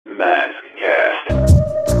Maskcast.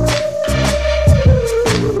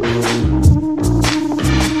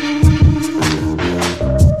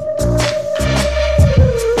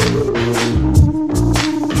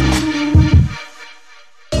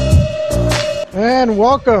 And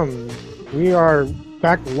welcome. We are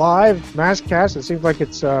back live, Maskcast. It seems like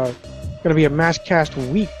it's going to be a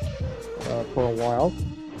Maskcast week for a while.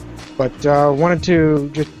 But wanted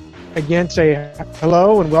to just again say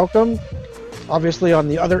hello and welcome. Obviously, on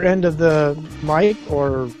the other end of the mic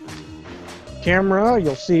or camera,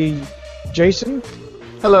 you'll see Jason.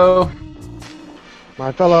 Hello.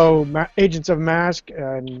 My fellow agents of Mask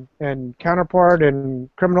and counterpart and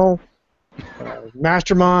criminal.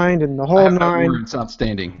 Mastermind and the whole I have nine. No warrants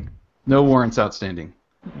outstanding. No warrants outstanding.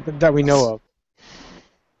 That we know of.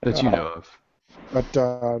 That you know of. But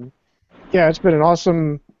yeah, it's been an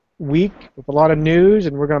awesome week with a lot of news,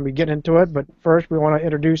 and we're going to be getting into it. But first, we want to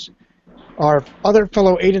introduce our other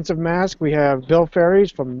fellow agents of Mask. We have Bill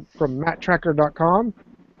Ferries from MattTracker.com.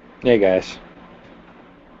 Hey, guys.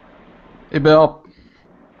 Hey, Bill.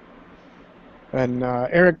 And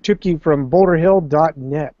Eric Tukey from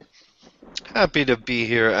BoulderHill.net. Happy to be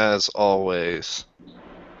here as always.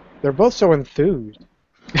 They're both so enthused.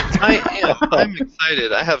 I am. I'm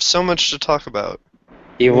excited. I have so much to talk about.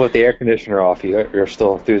 Even with the air conditioner off, you're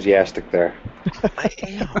still enthusiastic there. I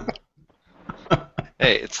am.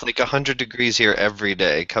 Hey, it's like 100 degrees here every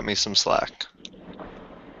day. Cut me some slack.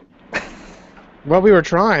 Well, we were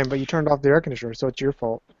trying, but you turned off the air conditioner, so it's your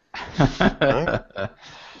fault.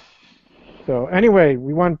 So anyway,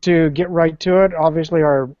 we want to get right to it. Obviously,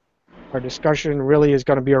 our discussion really is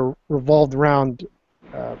going to be revolved around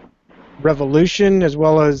Revolution, as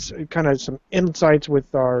well as kind of some insights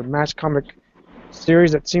with our Mask comic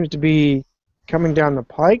series that seems to be coming down the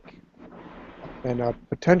pike, and a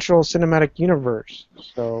potential cinematic universe.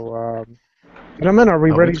 So, gentlemen, are we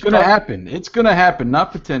ready? It's going to happen. It's going to happen,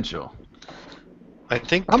 not potential.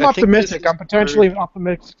 I'm optimistic. I'm potentially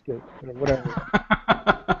optimistic.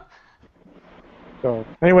 Whatever. So,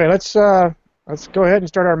 anyway, let's go ahead and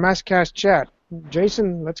start our Maskcast chat.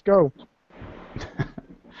 Jason, let's go.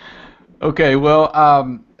 Okay, well,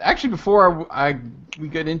 actually, before we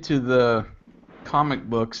get into the comic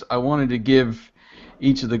books, I wanted to give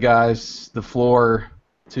each of the guys the floor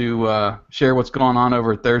to share what's going on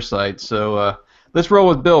over at their site. So let's roll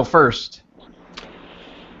with Bill first.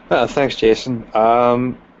 Thanks, Jason.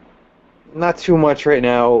 Not too much right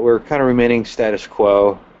now. We're kind of remaining status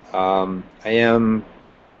quo. I am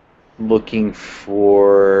looking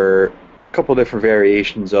for a couple different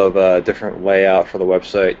variations of a different layout for the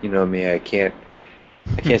website. You know me, I can't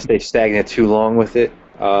stay stagnant too long with it.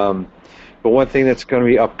 But one thing that's going to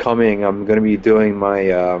be upcoming, I'm going to be doing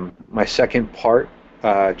my second part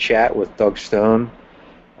chat with Doug Stone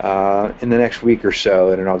in the next week or so,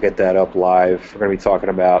 and then I'll get that up live. We're going to be talking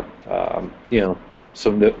about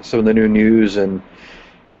some of the new news and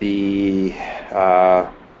the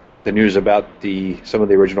news about some of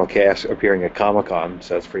the original cast appearing at Comic-Con,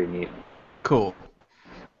 so that's pretty neat. Cool.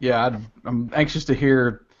 Yeah, I'm anxious to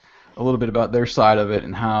hear a little bit about their side of it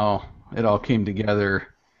and how it all came together.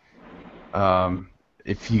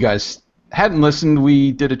 If you guys hadn't listened,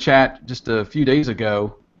 we did a chat just a few days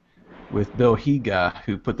ago with Bill Higa,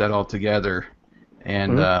 who put that all together,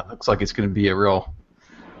 and looks like it's going to be a real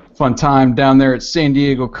fun time down there at San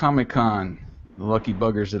Diego Comic-Con. The lucky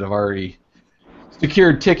buggers that have already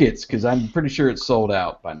secured tickets, because I'm pretty sure it's sold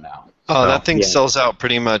out by now. Oh, that thing sells out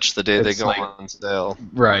pretty much the day they go like, on sale.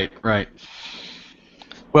 Right.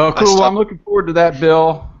 Well, cool. I'm looking forward to that,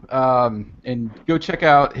 Bill. And go check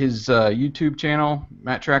out his YouTube channel,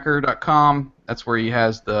 MattTracker.com. That's where he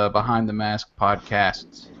has the Behind the Mask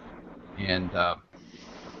podcasts. And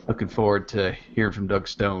looking forward to hearing from Doug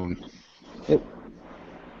Stone. Yep.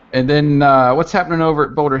 And then what's happening over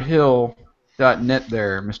at BoulderHill.net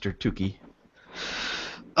there, Mr. Tukey?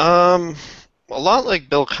 A lot like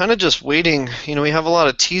Bill, kind of just waiting. You know, we have a lot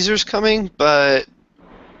of teasers coming, but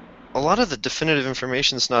a lot of the definitive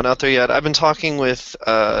information is not out there yet. I've been talking with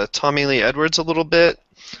Tommy Lee Edwards a little bit,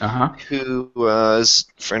 who is,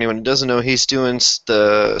 for anyone who doesn't know, he's doing some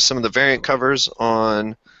of the variant covers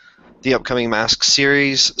on the upcoming Mask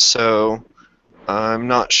series. So I'm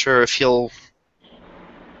not sure if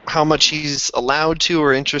how much he's allowed to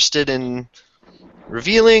or interested in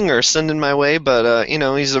revealing or sending my way, but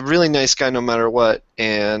he's a really nice guy no matter what,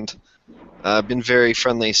 and been very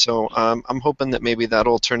friendly, so I'm hoping that maybe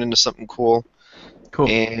that'll turn into something cool. Cool.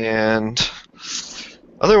 And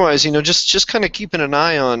otherwise, just kind of keeping an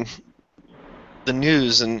eye on the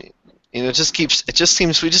news, and it just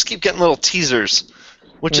seems we just keep getting little teasers,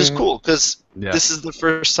 which is cool, because this is the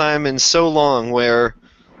first time in so long where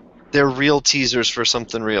they're real teasers for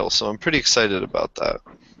something real. So I'm pretty excited about that.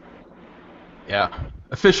 Yeah,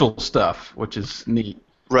 official stuff, which is neat.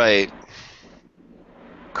 Right.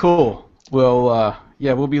 Cool. Well,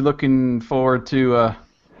 yeah, we'll be looking forward to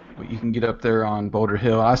what you can get up there on Boulder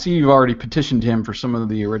Hill. I see you've already petitioned him for some of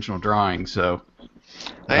the original drawings, so.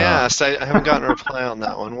 I asked. I haven't gotten a reply on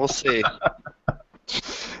that one. We'll see.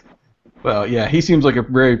 Well, yeah, he seems like a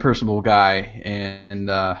very personable guy, and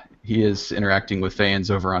he is interacting with fans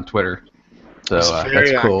over on Twitter. So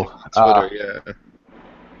that's cool. Twitter, yeah.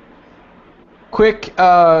 Quick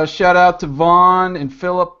shout out to Vaughn and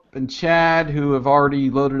Philip and Chad, who have already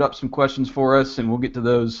loaded up some questions for us, and we'll get to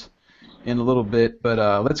those in a little bit.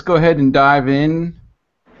 But let's go ahead and dive in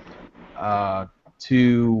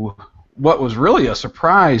to what was really a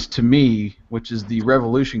surprise to me, which is the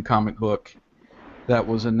Revolution comic book that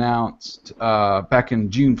was announced back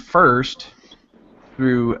in June 1st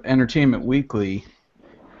through Entertainment Weekly.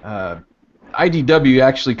 IDW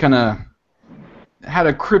actually kind of had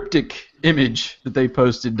a cryptic image that they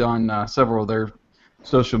posted on several of their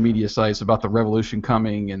social media sites about the Revolution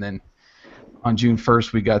coming, and then on June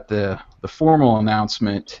 1st we got the formal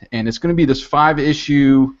announcement, and it's going to be this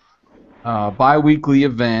 5-issue bi-weekly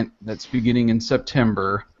event that's beginning in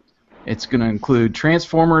September. It's going to include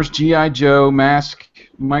Transformers, G.I. Joe, Mask,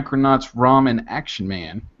 Micronauts, ROM, and Action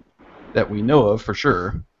Man that we know of for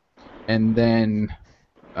sure. And then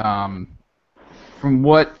from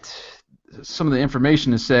what some of the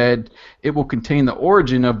information has said, it will contain the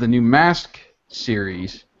origin of the new Mask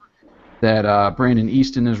series that Brandon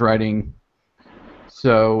Easton is writing.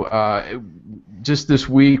 So just this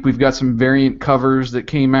week we've got some variant covers that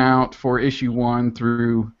came out for issue 1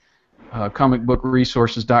 through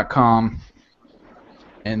comicbookresources.com,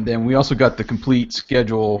 and then we also got the complete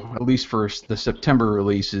schedule, at least for the September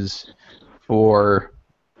releases, for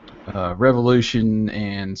Revolution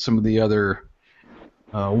and some of the other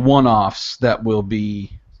one-offs that will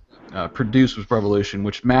be produced with Revolution,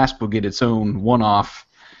 which Mask will get its own one-off.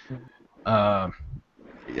 I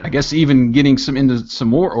guess even getting into some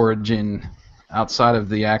more origin outside of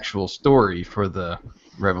the actual story for the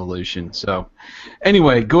Revolution. So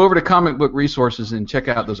anyway, go over to Comic Book Resources and check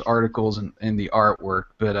out those articles and the artwork.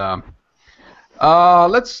 But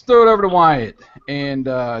let's throw it over to Wyatt and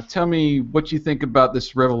tell me what you think about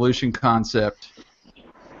this Revolution concept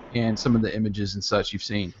and some of the images and such you've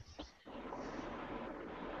seen.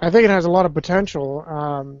 I think it has a lot of potential.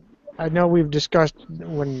 I know we've discussed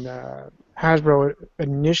when Hasbro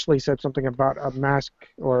initially said something about a Mask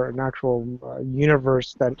or an actual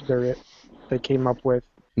universe that they came up with.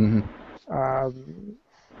 Mm-hmm.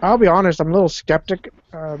 I'll be honest, I'm a little skeptic.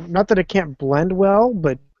 Not that it can't blend well,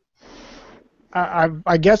 but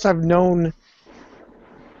I guess I've known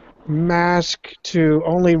Mask to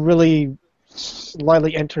only really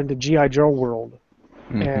slightly enter into G.I. Joe world,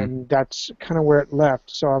 mm-hmm. and that's kind of where it left.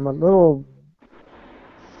 So I'm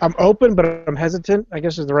open, but I'm hesitant, I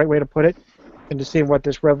guess is the right way to put it, into seeing what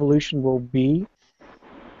this Revolution will be.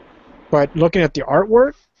 But looking at the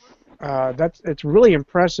artwork, it's really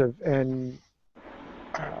impressive, and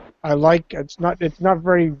I like it's not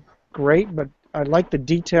very great, but I like the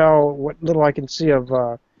detail. What little I can see of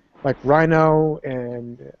like Rhino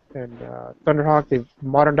and Thunderhawk, they've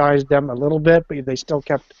modernized them a little bit, but they still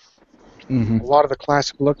kept mm-hmm. a lot of the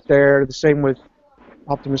classic look there. The same with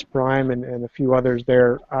Optimus Prime and a few others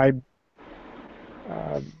there. I'm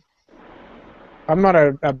not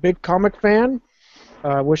a big comic fan.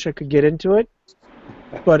 I wish I could get into it,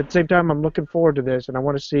 but at the same time, I'm looking forward to this, and I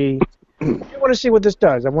want to see what this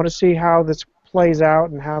does. I want to see how this plays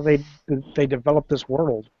out and how they develop this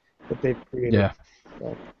world that they've created. Yeah.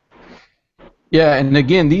 So. Yeah, and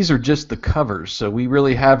again, these are just the covers, so we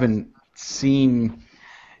really haven't seen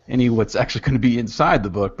any of what's actually going to be inside the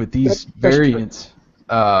book. But these variants,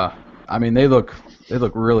 I mean, they look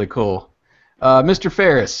really cool. Mr.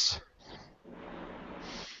 Ferris.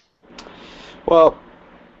 Well,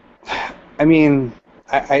 I mean,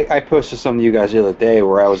 I posted something to you guys the other day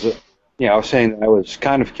where I was saying that I was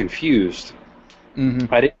kind of confused.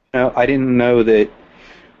 Mm-hmm. I didn't know that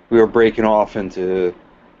we were breaking off into,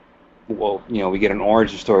 well, we get an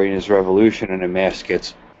origin story in his Revolution, and then Mask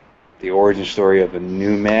gets the origin story of a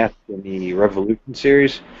new Mask in the Revolution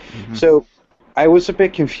series. Mm-hmm. So I was a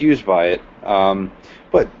bit confused by it.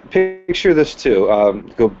 But picture this too.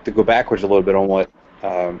 To go backwards a little bit on what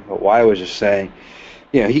Wyatt was just saying.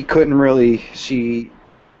 He couldn't really see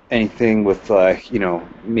anything with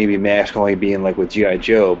maybe Mask only being like with G.I.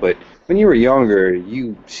 Joe, but when you were younger,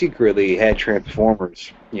 you secretly had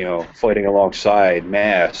Transformers, fighting alongside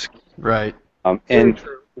Mask. Right. And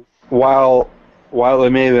while while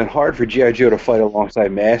it may have been hard for G.I. Joe to fight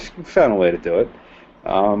alongside Mask, we found a way to do it.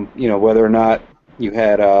 Whether or not you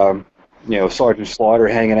had, Sergeant Slaughter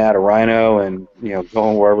hanging out a Rhino and,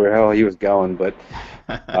 going wherever the hell he was going. But,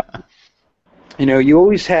 you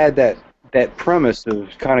always had that premise of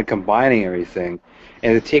kind of combining everything.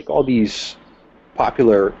 And to take all these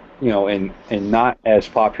popular, and not as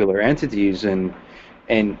popular entities and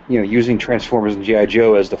using Transformers and G.I.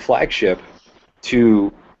 Joe as the flagship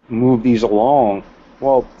to move these along,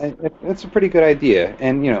 well, that's a pretty good idea.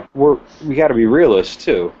 And we got to be realists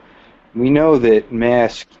too. We know that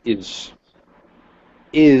Mask is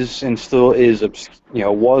and still is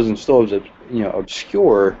was and still is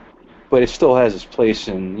obscure, but it still has its place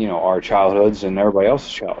in our childhoods and everybody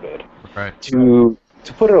else's childhood. Right. To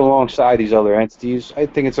put it alongside these other entities, I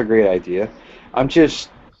think it's a great idea. I'm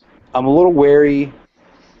a little wary.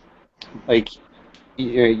 Like,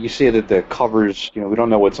 you say that the covers, we don't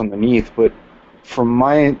know what's underneath, but from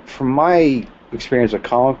my experience with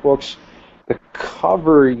comic books, the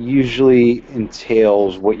cover usually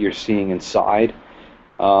entails what you're seeing inside.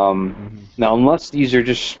 Now, unless these are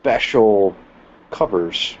just special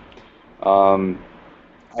covers, I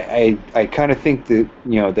kind of think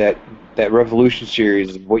that that Revolution series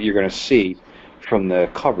is what you're going to see from the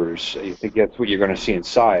covers. I think that's what you're going to see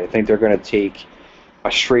inside. I think they're going to take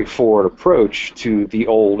a straightforward approach to the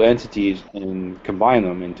old entities and combine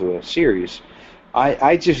them into a series.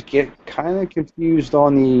 I just get kind of confused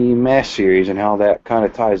on the Mask series and how that kind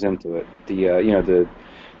of ties into it. The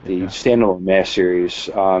standalone Mask series,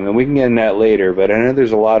 and we can get into that later. But I know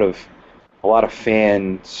there's a lot of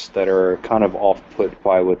fans that are kind of off-put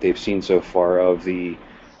by what they've seen so far of the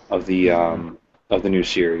new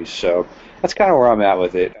series. So that's kind of where I'm at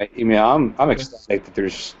with it. I'm excited that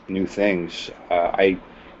there's new things. I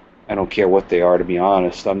don't care what they are, to be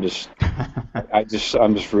honest. I'm just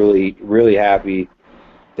really, really happy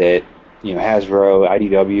that Hasbro,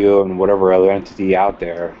 IDW, and whatever other entity out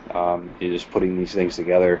there is putting these things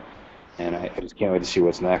together, and I just can't wait to see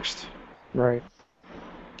what's next. Right.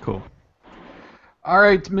 Cool. All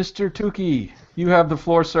right, Mr. Tukey, you have the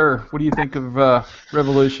floor, sir. What do you think of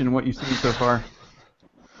Revolution and what you've seen so far?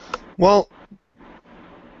 Well,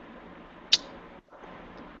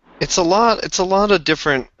 it's a lot of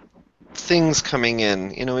different things coming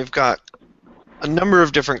in. We've got a number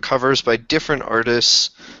of different covers by different artists,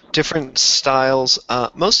 different styles.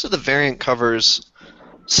 Most of the variant covers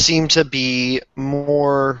seem to be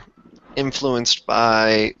more influenced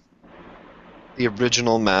by the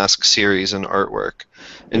original Mask series and artwork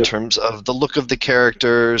in terms of the look of the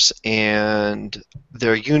characters and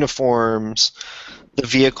their uniforms. The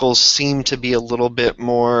vehicles seem to be a little bit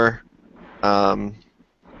more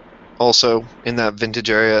also in that vintage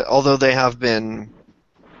area, although they have been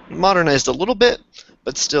modernized a little bit,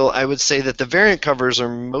 but still I would say that the variant covers are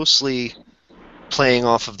mostly playing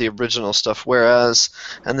off of the original stuff, whereas,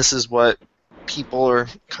 and this is what people are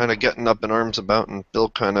kind of getting up in arms about, and Bill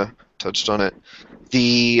kind of touched on it,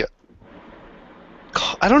 I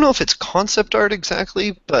don't know if it's concept art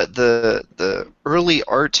exactly, but the early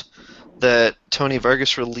art that Tony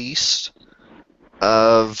Vargas released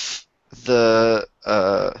of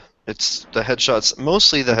it's the headshots,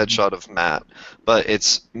 mostly the headshot of Matt, but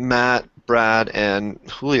it's Matt, Brad, and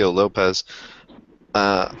Julio Lopez.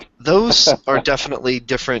 Those are definitely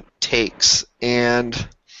different takes, and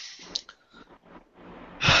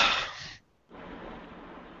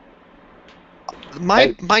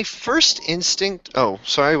my first instinct. Oh,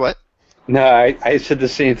 sorry, what? No, I said the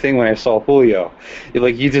same thing when I saw Julio.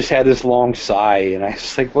 You just had this long sigh, and I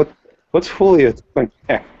was like, what's Julio doing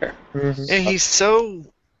there? Mm-hmm. And he's so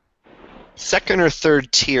second or third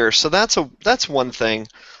tier, so that's one thing.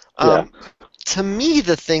 Yeah. To me,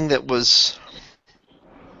 the thing that was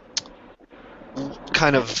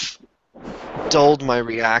kind of dulled my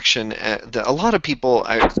reaction, a lot of people,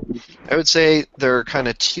 I would say there are kind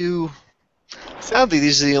of two. Sadly,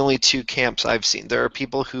 these are the only two camps I've seen. There are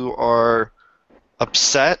people who are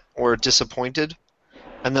upset or disappointed,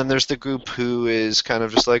 and then there's the group who is kind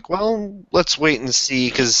of just like, well, let's wait and see,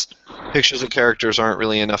 because pictures of characters aren't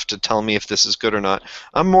really enough to tell me if this is good or not.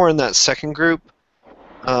 I'm more in that second group.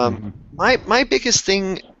 My biggest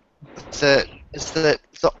thing is that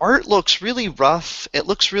the art looks really rough. It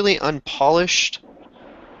looks really unpolished,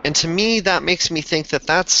 and to me, that makes me think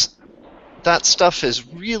that stuff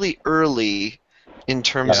is really early in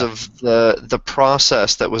terms of the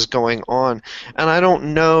process that was going on, and I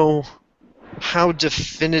don't know how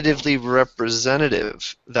definitively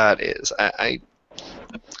representative that is. I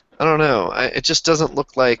don't know. It just doesn't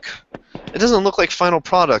look like final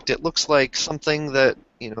product. It looks like something that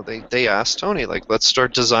they asked Tony, like, let's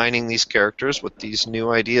start designing these characters with these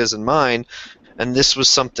new ideas in mind, and this was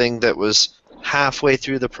something that was halfway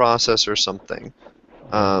through the process or something.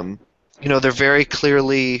 They're very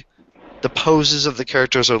clearly, the poses of the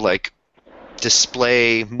characters are like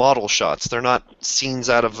display model shots. They're not scenes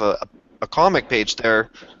out of a comic page. They're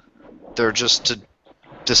just to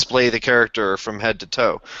display the character from head to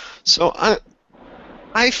toe. So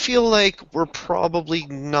I feel like we're probably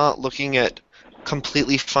not looking at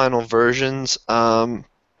completely final versions. I'm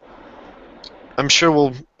sure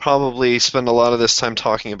we'll probably spend a lot of this time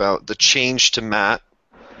talking about the change to Matt.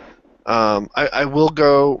 I will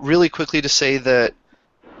go really quickly to say that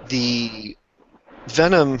the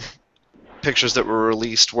Venom pictures that were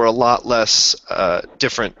released were a lot less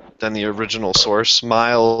different than the original source.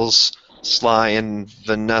 Miles, Sly, and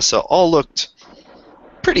Vanessa all looked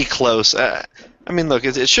pretty close. Look,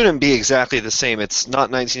 it shouldn't be exactly the same. It's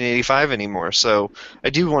not 1985 anymore, so I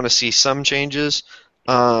do want to see some changes.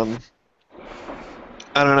 I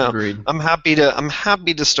don't know. Agreed. I'm happy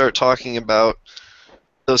to start talking about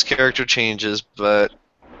those character changes, but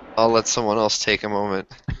I'll let someone else take a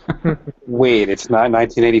moment. Wait, it's not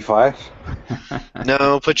 1985?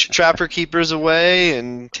 No, put your Trapper Keepers away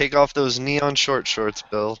and take off those neon short shorts,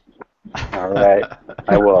 Bill. All right,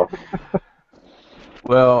 I will.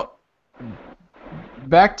 Well,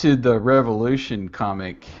 back to the Revolution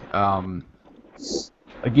comic.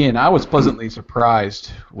 Again, I was pleasantly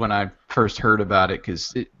surprised when I first heard about it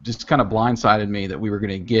because it just kind of blindsided me that we were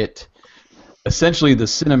going to get essentially the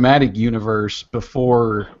cinematic universe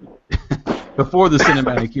before before the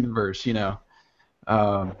cinematic universe,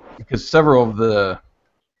 because several of the,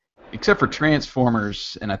 except for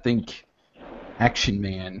Transformers and I think Action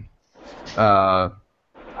Man. I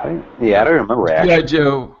don't remember Action. G.I.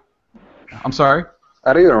 Joe. I'm sorry.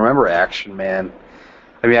 I don't even remember Action Man.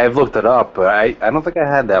 I mean, I've looked it up, but I don't think I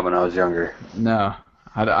had that when I was younger. No,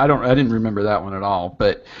 I didn't remember that one at all.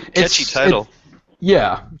 But catchy title.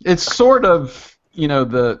 It's sort of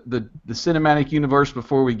the cinematic universe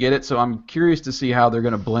before we get it. So I'm curious to see how they're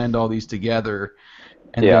going to blend all these together,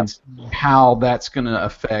 and then how that's going to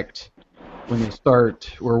affect when they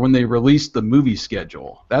start or when they release the movie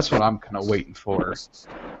schedule. That's what I'm kind of waiting for as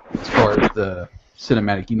far as the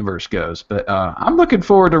cinematic universe goes. But I'm looking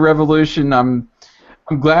forward to Revolution. I'm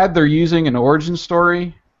glad they're using an origin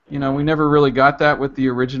story. We never really got that with the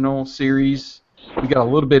original series. We got a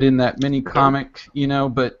little bit in that mini comic,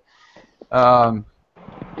 but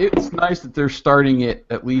it's nice that they're starting it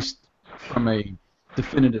at least from a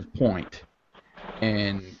definitive point,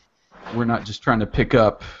 and we're not just trying to pick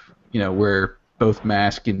up, where both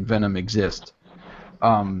Mask and Venom exist.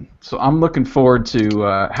 So I'm looking forward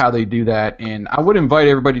to how they do that, and I would invite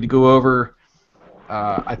everybody to go over.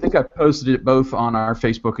 I think I posted it both on our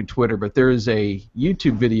Facebook and Twitter, but there is a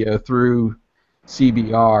YouTube video through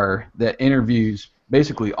CBR that interviews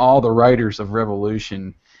basically all the writers of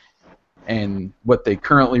Revolution and what they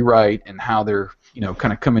currently write and how they're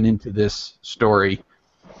kind of coming into this story.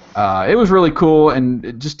 It was really cool,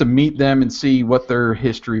 and just to meet them and see what their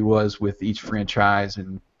history was with each franchise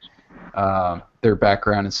and their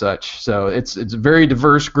background and such. So it's a very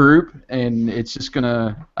diverse group, and it's just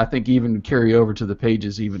gonna, I think, even carry over to the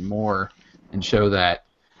pages even more and show that.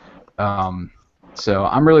 So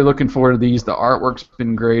I'm really looking forward to these. The artwork's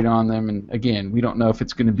been great on them, and again, we don't know if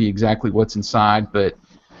it's going to be exactly what's inside, but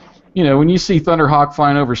when you see Thunderhawk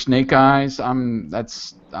flying over Snake Eyes,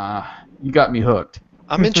 you got me hooked.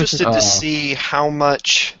 I'm interested to see how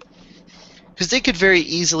much, because they could very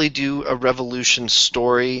easily do a Revolution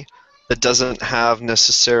story that doesn't have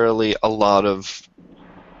necessarily a lot of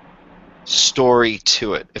story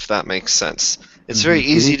to it, if that makes sense. It's very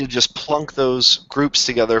easy to just plunk those groups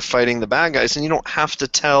together fighting the bad guys, and you don't have to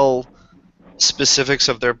tell specifics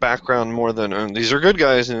of their background more than these are good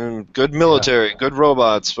guys and good military, good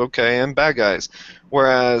robots, okay, and bad guys.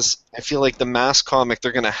 Whereas I feel like the Mask comic,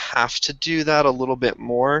 they're going to have to do that a little bit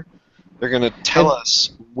more. They're going to tell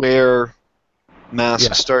us where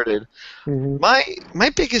Mask started. My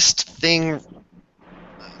biggest thing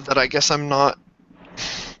that I guess I'm not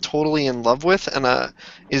totally in love with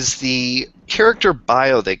is the character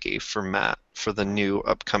bio they gave for Matt for the new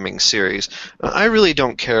upcoming series. I really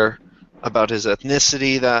don't care about his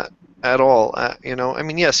ethnicity at all.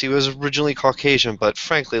 Yes, he was originally Caucasian, but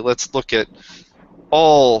frankly, let's look at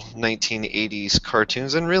all 1980s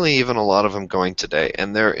cartoons, and really even a lot of them going today,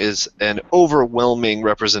 and there is an overwhelming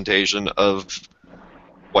representation of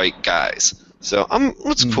white guys. So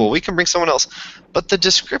it's cool. We can bring someone else. But the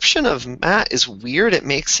description of Matt is weird. It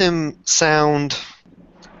makes him sound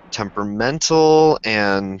temperamental,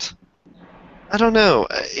 and I don't know.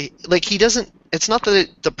 Like he doesn't it's not that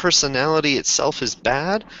the personality itself is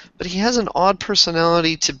bad, but he has an odd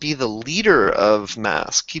personality to be the leader of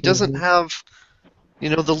Mask. He doesn't have,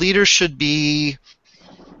 the leader should be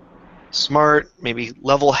smart, maybe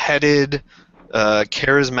level-headed,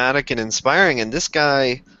 charismatic, and inspiring. And this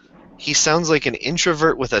guy, he sounds like an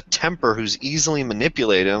introvert with a temper who's easily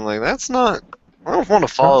manipulated. I'm like, that's not. I don't want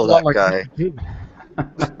to follow that guy.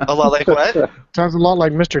 A lot like what? Sounds a lot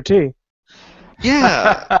like Mr. T.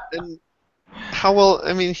 Yeah. And how well?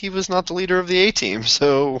 I mean, he was not the leader of the A-team,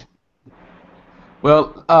 so.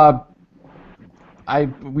 Well, I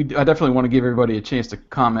definitely want to give everybody a chance to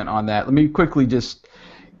comment on that. Let me quickly just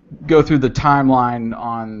go through the timeline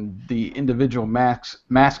on the individual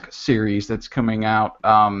Mask series that's coming out.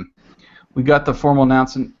 We got the formal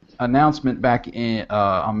announcement back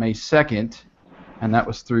on May 2nd, and that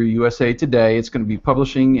was through USA Today. It's going to be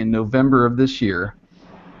publishing in November of this year.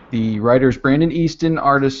 The writers Brandon Easton,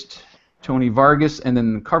 artist Tony Vargas, and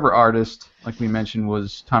then the cover artist, like we mentioned,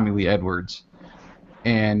 was Tommy Lee Edwards.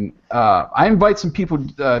 And I invite some people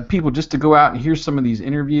just to go out and hear some of these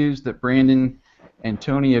interviews that Brandon and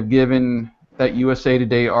Tony have given, that USA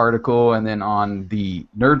Today article, and then on the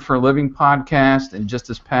Nerd for a Living podcast, and just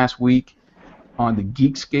this past week on the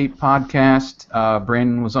Geekscape podcast,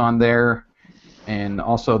 Brandon was on there, and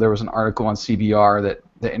also there was an article on CBR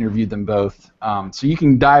that interviewed them both. So you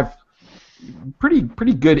can dive pretty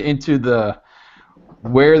good into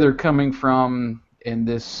where they're coming from in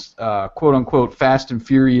this quote-unquote Fast and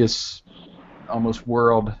Furious almost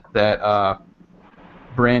world that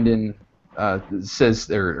Brandon says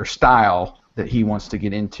or style that he wants to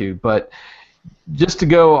get into. But just to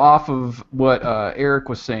go off of what Eric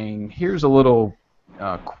was saying, here's a little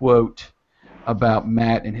quote about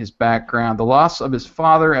Matt and his background. The loss of his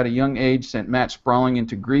father at a young age sent Matt sprawling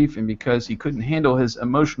into grief, and because he couldn't handle his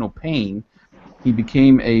emotional pain, he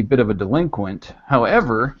became a bit of a delinquent.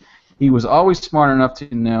 However, he was always smart enough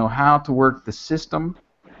to know how to work the system.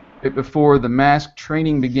 Before the Mask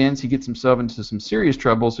training begins, he gets himself into some serious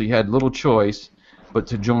trouble, so he had little choice but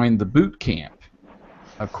to join the boot camp.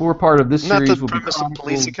 A core part of this series will be premise of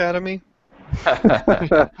Police Academy?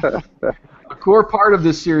 A core part of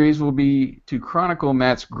this series will be to chronicle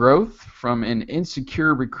Matt's growth from an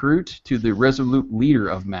insecure recruit to the resolute leader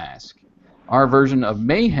of Mask. Our version of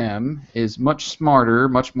Mayhem is much smarter,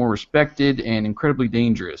 much more respected, and incredibly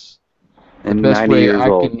dangerous. And 90 years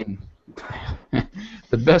old.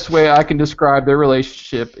 The best way I can describe their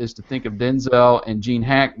relationship is to think of Denzel and Gene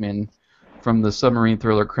Hackman from the submarine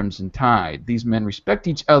thriller Crimson Tide. These men respect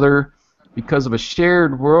each other because of a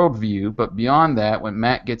shared worldview, but beyond that, when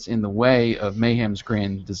Matt gets in the way of Mayhem's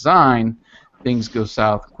grand design, things go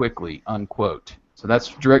south quickly, unquote. So that's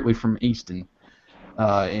directly from Easton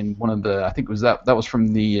in one of the, I think it was that was from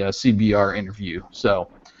the CBR interview. So,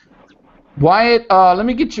 Wyatt, let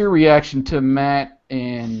me get your reaction to Matt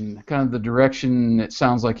and kind of the direction it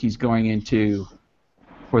sounds like he's going into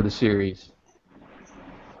for the series.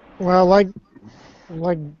 Well, like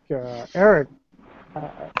Eric,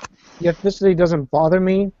 the ethnicity doesn't bother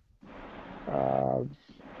me,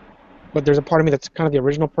 but there's a part of me that's kind of the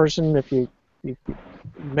original person. If you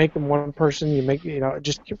make them one person, you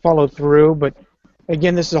just follow through. But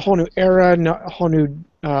again, this is a whole new era, a whole new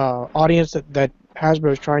audience that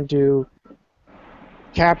Hasbro is trying to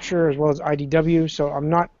capture, as well as IDW. So I'm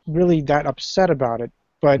not really that upset about it.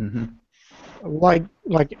 But like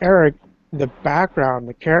Eric, the background,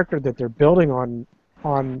 the character that they're building on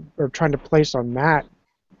or trying to place on Matt,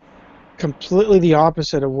 completely the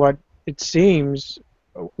opposite of what it seems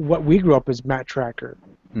what we grew up as Matt Tracker.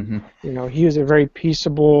 He was a very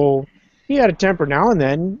peaceable. He had a temper now and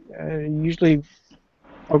then. Usually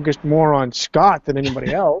focused more on Scott than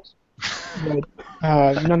anybody else. But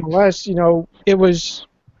nonetheless, it was.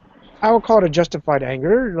 I would call it a justified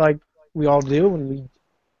anger, like we all do when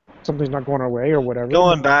something's not going our way or whatever.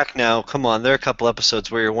 Going back now, come on, there are a couple episodes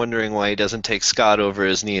where you're wondering why he doesn't take Scott over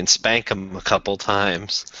his knee and spank him a couple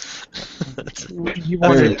times.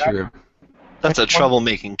 Very true. That's a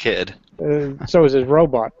troublemaking kid. So is his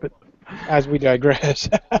robot, but as we digress.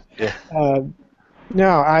 Yeah.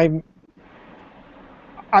 No,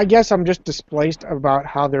 I guess I'm just displaced about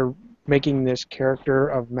how they're making this character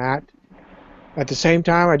of Matt. At the same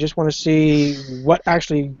time, I just want to see what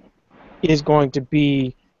actually is going to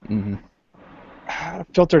be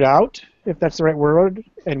filtered out, if that's the right word,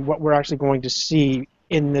 and what we're actually going to see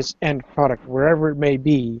in this end product, wherever it may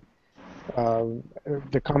be.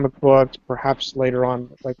 The comic books, perhaps later on,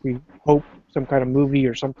 like we hope, some kind of movie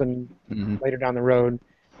or something later down the road.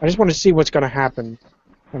 I just want to see what's going to happen.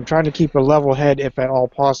 I'm trying to keep a level head, if at all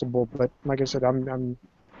possible, but like I said, I'm a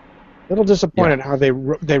little disappointed how they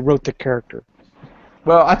wrote the character.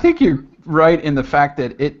 Well, I think you're right in the fact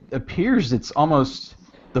that it appears it's almost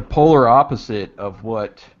the polar opposite of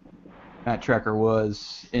what Matt Tracker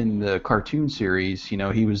was in the cartoon series. You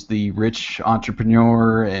know, he was the rich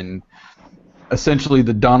entrepreneur and essentially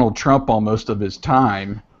the Donald Trump almost of his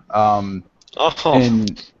time. And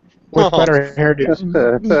with better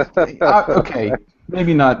hairdos. okay,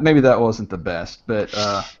 maybe not. Maybe that wasn't the best, but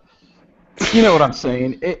you know what I'm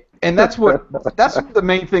saying. And that's the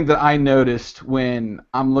main thing that I noticed when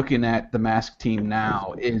I'm looking at the Mask team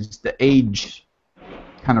now is the age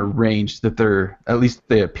kind of range that at least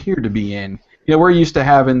they appear to be in. You know, we're used to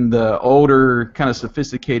having the older, kind of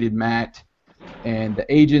sophisticated Matt, and the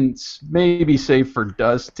agents, maybe save for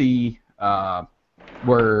Dusty,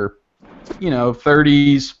 were, you know,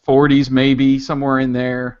 30s, 40s, maybe somewhere in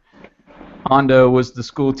there. Hondo was the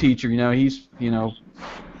school teacher. You know, he's, you know,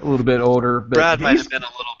 a little bit older. But Brad might have been a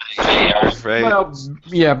little bit younger, right? Well,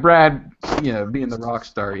 yeah, Brad, you know, being the rock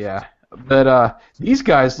star, yeah. But these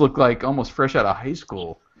guys look like almost fresh out of high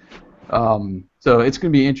school. So it's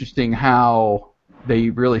going to be interesting how they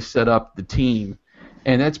really set up the team.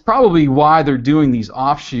 And that's probably why they're doing these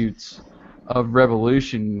offshoots of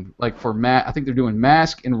Revolution. Like for Matt, I think they're doing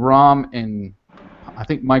Mask and Rom and I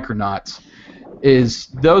think Micronauts.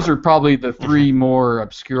 Those are probably the three more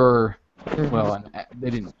obscure. Well, and they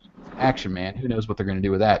didn't. Action Man, who knows what they're going to do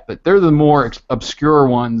with that? But they're the more obscure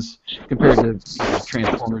ones compared to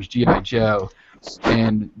Transformers, G.I. Joe,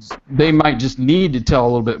 and they might just need to tell a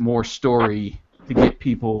little bit more story to get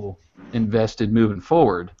people invested moving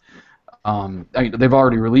forward. They've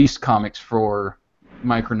already released comics for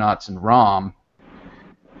Micronauts and Rom,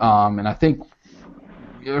 and I think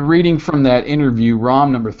reading from that interview,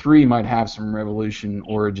 Rom number 3 might have some Revolution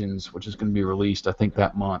Origins, which is going to be released, I think,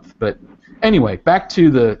 that month. But anyway, back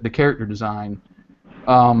to the character design.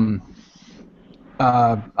 I'll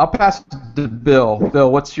pass it to Bill.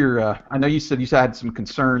 Bill, what's your? I know you said you had some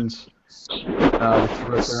concerns that you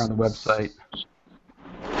wrote there on the website.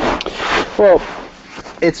 Well,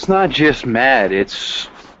 it's not just Matt. It's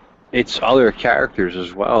other characters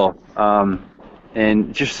as well.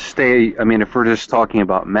 And just to stay, I mean, if we're just talking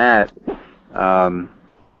about Matt, well,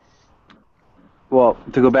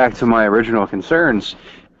 to go back to my original concerns,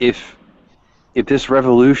 if this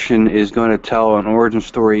Revolution is going to tell an origin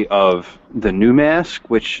story of the new Mask,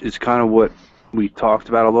 which is kind of what we talked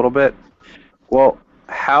about a little bit, well,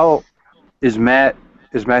 how is Matt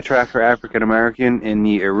Tracker African American in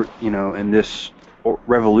the in this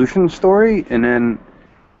Revolution story, and then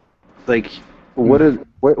like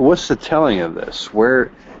what's the telling of this?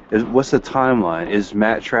 What's the timeline? Is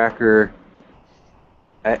Matt Tracker?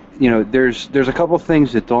 There's a couple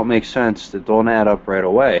things that don't make sense, that don't add up right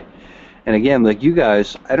away. And again, like you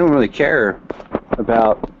guys, I don't really care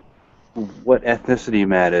about what ethnicity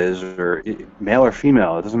Matt is, or male or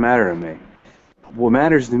female. It doesn't matter to me. What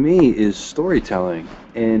matters to me is storytelling.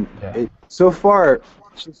 And so far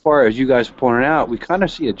as you guys pointed out, we kind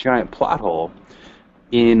of see a giant plot hole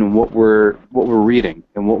in what we're reading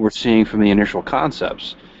and what we're seeing from the initial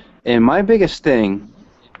concepts. And my biggest thing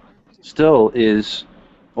still is,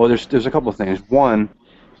 well, there's a couple of things. One,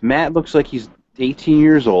 Matt looks like he's 18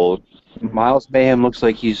 years old. Miles Mayhem looks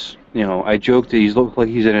like he's, I joked that he looks like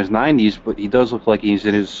he's in his 90s, but he does look like he's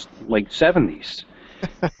in his 70s.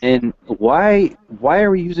 And why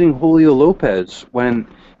are we using Julio Lopez when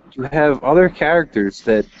you have other characters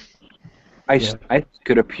that I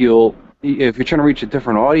could appeal? If you're trying to reach a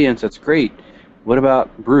different audience, that's great. What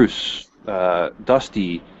about Bruce,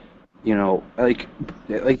 Dusty? Like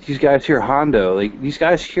these guys here, Hondo. Like these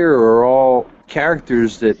guys here are all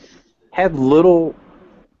characters that had little.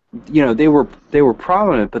 They were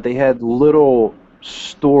prominent, but they had little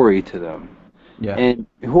story to them. Yeah. And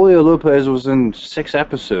Julio Lopez was in 6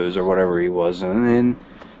 episodes or whatever he was, and then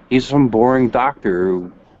he's some boring doctor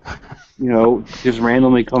who, just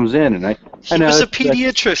randomly comes in. And he was a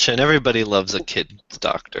pediatrician. Everybody loves a kid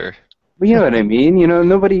doctor. But you know what I mean?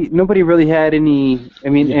 Nobody really had any. I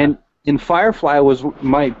mean, and Firefly was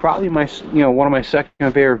probably my one of my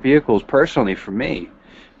second favorite vehicles personally for me,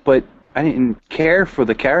 but I didn't care for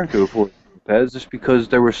the character of Julio Lopez just because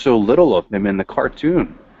there was so little of him in the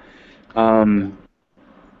cartoon. I don't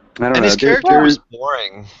know. His character was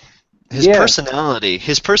boring. His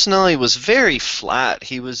personality was very flat.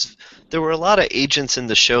 There were a lot of agents in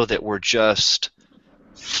the show that were just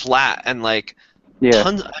flat and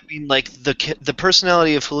tons. I mean, the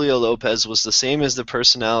personality of Julio Lopez was the same as the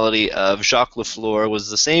personality of Jacques LaFleur, was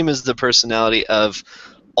the same as the personality of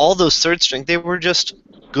all those third string. They were just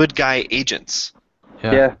good guy agents.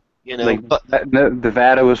 Yeah. But the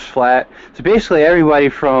Vada was flat. So basically, everybody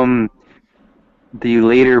from the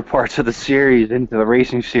later parts of the series into the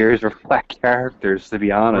racing series were flat characters, to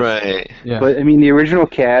be honest. Right. Yeah. But I mean, the original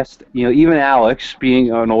cast, even Alex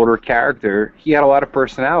being an older character, he had a lot of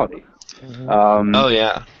personality. Oh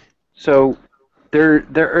yeah. So there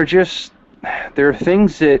are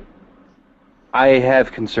things that I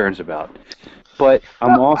have concerns about, but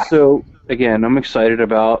I'm also, again, I'm excited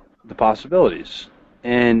about the possibilities.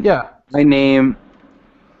 And my name,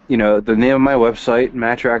 the name of my website,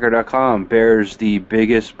 matttracker.com, bears the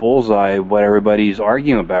biggest bullseye. What everybody's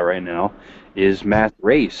arguing about right now is Matt's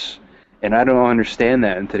race, and I don't understand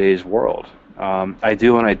that in today's world. I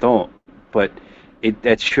do and I don't, but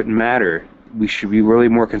that shouldn't matter. We should be really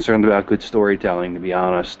more concerned about good storytelling, to be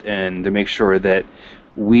honest, and to make sure that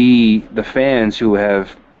we, the fans who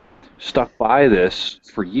have stuck by this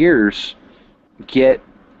for years, get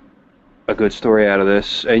a good story out of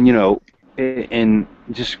this, and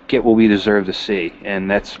just get what we deserve to see,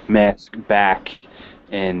 and that's Mask back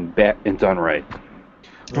and done right.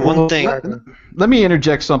 One thing. Let me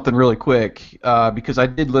interject something really quick, because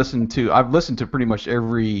I've listened to pretty much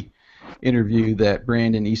every interview that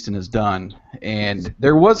Brandon Easton has done, and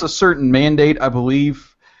there was a certain mandate, I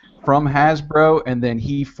believe, from Hasbro, and then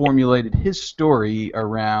he formulated his story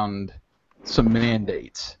around some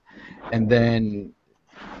mandates, and then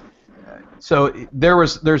so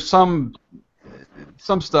there's some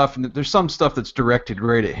stuff, and there's some stuff that's directed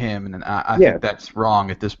right at him, and I think that's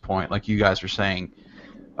wrong at this point. Like you guys are saying,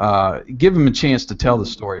 give him a chance to tell the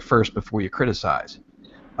story first before you criticize.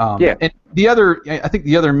 And I think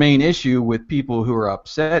the other main issue with people who are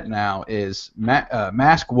upset now is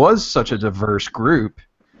Mask was such a diverse group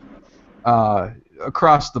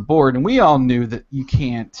across the board, and we all knew that you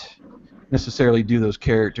can't necessarily do those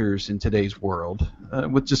characters in today's world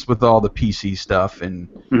with all the PC stuff, and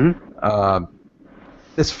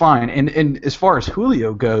it's fine. And as far as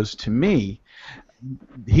Julio goes, to me,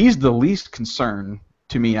 he's the least concern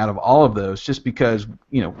to me out of all of those, just because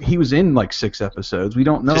he was in like 6 episodes. We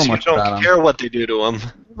don't know much about him. You don't care what they do to him.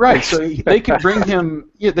 Right. So they can bring him.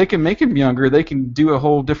 Yeah, they can make him younger. They can do a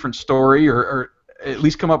whole different story, or at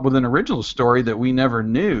least come up with an original story that we never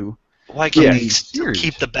knew. Why can't he still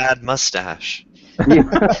keep the bad mustache?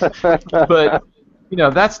 But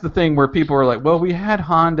that's the thing where people are like, well, we had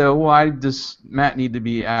Hondo. Why does Matt need to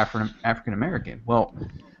be African American? Well,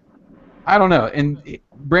 I don't know. And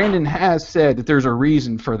Brandon has said that there's a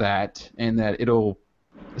reason for that, and that it'll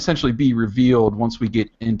essentially be revealed once we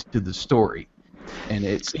get into the story. And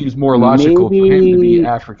it seems more logical for him to be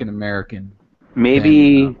African American.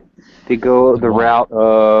 Maybe they go the route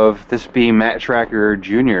of this being Matt Tracker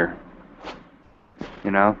Jr.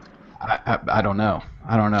 I don't know.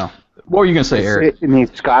 What were you gonna say, Eric? I mean,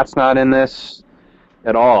 Scott's not in this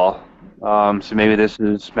at all. So maybe this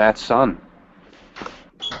is Matt's son.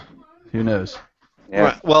 Who knows? Yeah.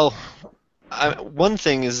 Right. Well, one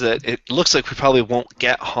thing is that it looks like we probably won't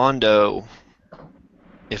get Hondo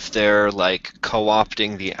if they're like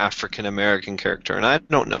co-opting the African American character, and I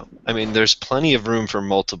don't know. I mean, there's plenty of room for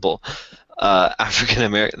multiple African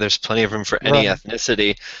American. There's plenty of room for any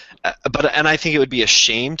ethnicity, and I think it would be a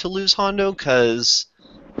shame to lose Hondo, because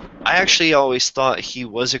I actually always thought he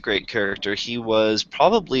was a great character. He was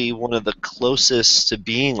probably one of the closest to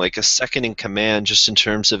being like a second in command, just in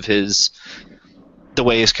terms of the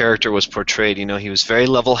way his character was portrayed. He was very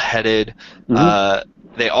level-headed.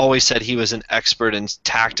 They always said he was an expert in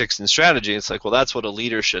tactics and strategy. It's like, well, that's what a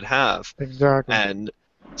leader should have. Exactly. And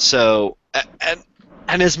so,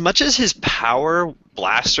 and as much as his power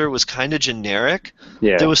blaster was kind of generic,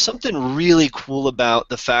 there was something really cool about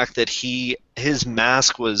the fact that his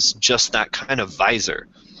mask was just that kind of visor.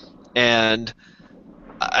 And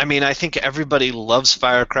I mean, I think everybody loves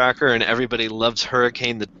Firecracker and everybody loves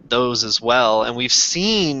Hurricane, those as well. And we've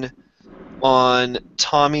seen on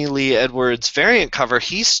Tommy Lee Edwards' variant cover,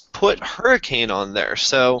 he's put Hurricane on there.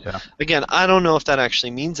 So, again, I don't know if that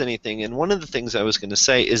actually means anything. And one of the things I was going to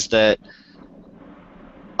say is that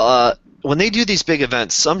when they do these big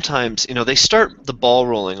events, sometimes, they start the ball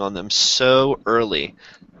rolling on them so early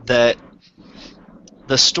that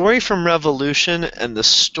the story from Revolution and the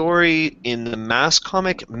story in the Mask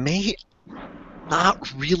comic may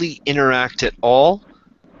not really interact at all.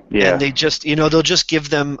 Yeah. And they just, they'll just give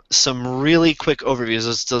them some really quick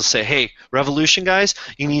overviews. They'll say, hey, Revolution guys,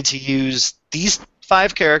 you need to use these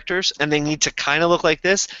 5 characters, and they need to kind of look like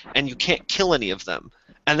this, and you can't kill any of them.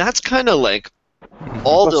 And that's kind of like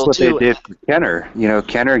all they'll do. That's what they did for Kenner.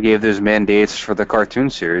 Kenner gave those mandates for the cartoon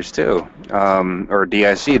series too, or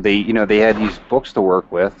DIC. They had these books to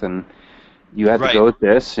work with, and you had to go with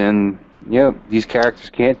this. And these characters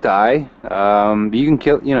can't die. You can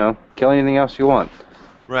kill anything else you want.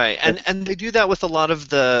 Right, and they do that with a lot of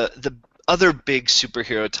the other big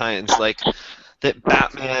superhero tie-ins, like that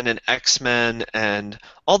Batman and X-Men and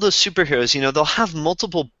all those superheroes. They'll have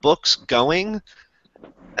multiple books going,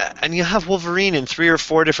 and you have Wolverine in 3 or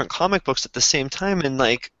 4 different comic books at the same time, and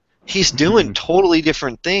like he's doing totally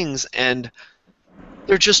different things, and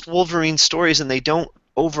they're just Wolverine stories, and they don't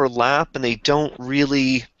overlap, and they don't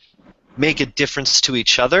really make a difference to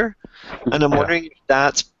each other. And I'm wondering if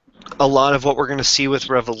that's a lot of what we're going to see with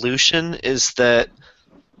Revolution, is that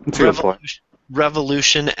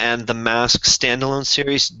Revolution and the Mask standalone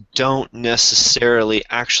series don't necessarily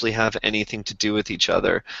actually have anything to do with each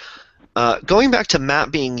other. Going back to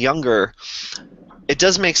Matt being younger, it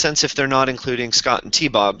does make sense if they're not including Scott and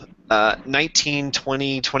T-Bob. 19,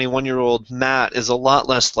 20, 21-year-old Matt is a lot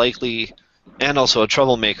less likely, and also a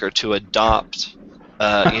troublemaker, to adopt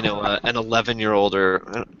an 11-year-old,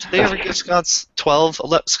 or did they ever get Scott's 12?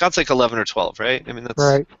 Scott's like 11 or 12, right? I mean, that's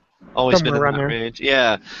Right. always Somewhere been in around that there. range.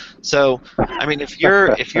 Yeah. So, I mean, if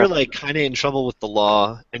you're like kind of in trouble with the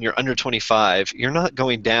law and you're under 25, you're not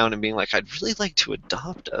going down and being like, I'd really like to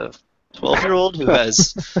adopt a 12-year-old who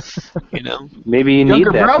has, Maybe you need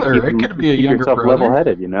Younger that. brother. To It keep, could be a keep younger yourself brother.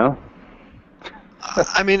 level-headed,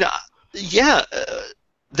 I mean, yeah,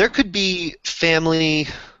 there could be family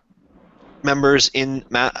members in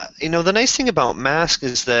the nice thing about Mask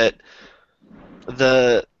is that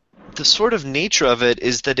the sort of nature of it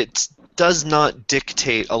is that it does not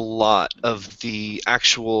dictate a lot of the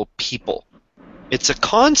actual people. It's a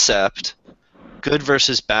concept, good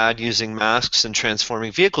versus bad, using masks and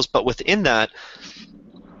transforming vehicles, but within that,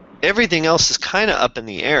 everything else is kind of up in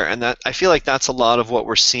the air, and that I feel like that's a lot of what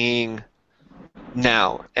we're seeing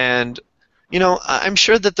now. And I'm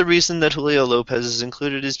sure that the reason that Julio Lopez is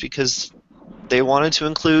included is because they wanted to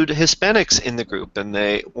include Hispanics in the group, and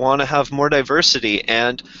they want to have more diversity,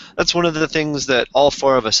 and that's one of the things that all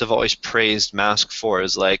 4 of us have always praised Mask for,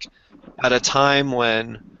 is like, at a time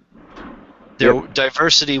when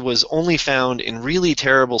diversity was only found in really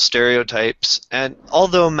terrible stereotypes, and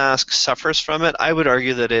although Mask suffers from it, I would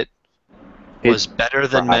argue that it was better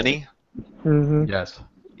than many. Mm-hmm. Yes.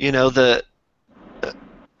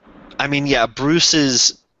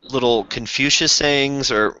 Bruce's little Confucius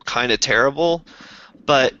sayings are kind of terrible,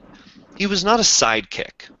 but he was not a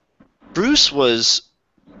sidekick. Bruce was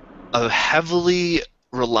a heavily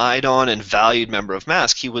relied on and valued member of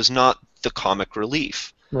Mask. He was not the comic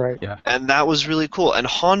relief. Right. Yeah. And that was really cool. And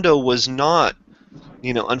Hondo was not,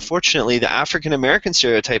 unfortunately, the African American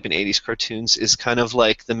stereotype in 80s cartoons is kind of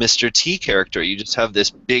like the Mr. T character. You just have this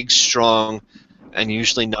big, strong, and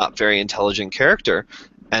usually not very intelligent character.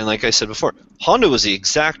 And like I said before, Hondo was the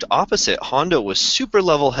exact opposite. Hondo was super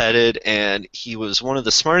level-headed, and he was one of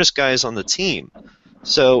the smartest guys on the team.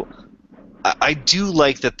 So I do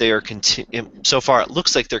like that they are so far it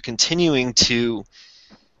looks like they're continuing to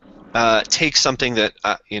take something that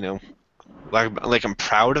like I'm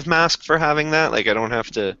proud of Mask for having that. Like I don't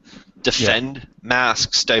have to defend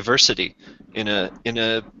Mask's diversity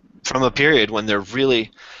from a period when they're really,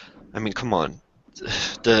 I mean, come on.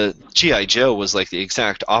 The G.I. Joe was like the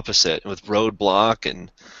exact opposite, with Roadblock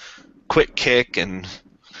and Quick Kick and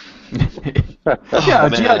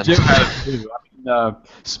G.I. Joe had it too. I mean,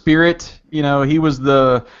 Spirit, he was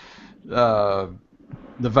the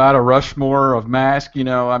Nevada Rushmore of Mask.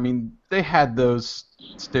 I mean, they had those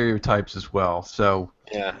stereotypes as well. So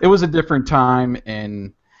it was a different time,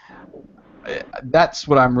 and that's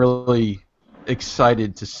what I'm really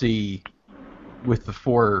excited to see with the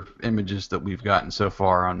 4 images that we've gotten so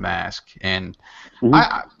far on Mask. And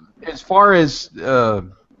as far as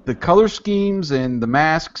the color schemes and the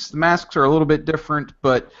masks are a little bit different,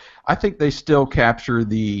 but I think they still capture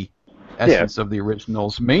the essence of the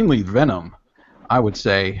originals, mainly Venom, I would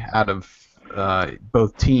say, out of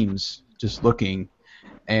both teams, just looking.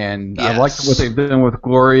 And I like what they've done with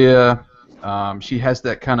Gloria. She has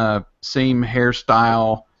that kind of same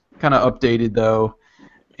hairstyle, kind of updated though.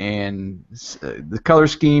 And the color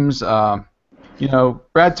schemes, Brad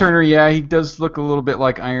Turner, he does look a little bit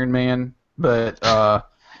like Iron Man, but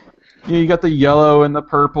you got the yellow and the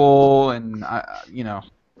purple, and I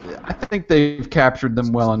think they've captured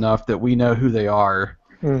them well enough that we know who they are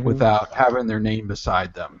without having their name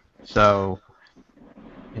beside them. So,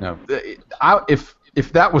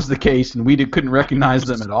 if that was the case and we couldn't recognize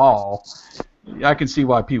them at all, I can see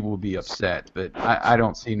why people would be upset, but I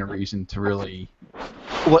don't see any reason to really.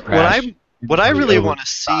 What I really want to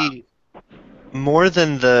see more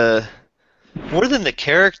than the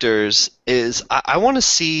characters is I want to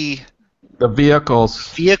see the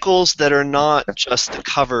vehicles that are not just the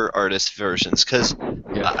cover artist versions, because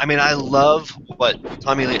I mean I love what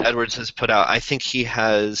Tommy Lee Edwards has put out, I think he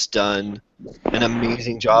has done an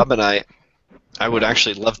amazing job, and I would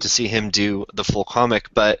actually love to see him do the full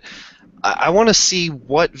comic, but I want to see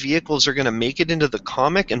what vehicles are going to make it into the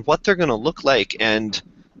comic and what they're going to look like, and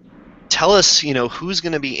tell us, who's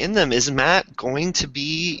going to be in them. Is Matt going to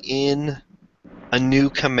be in a new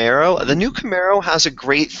Camaro? The new Camaro has a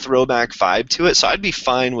great throwback vibe to it, so I'd be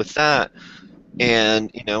fine with that. And,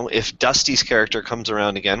 if Dusty's character comes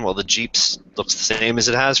around again, well, the Jeep looks the same as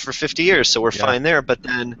it has for 50 years, so we're fine there. But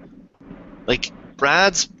then, like,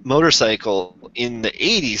 Brad's motorcycle in the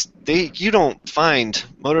 80s, you don't find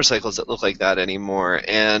motorcycles that look like that anymore.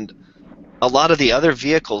 And a lot of the other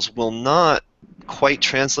vehicles will not quite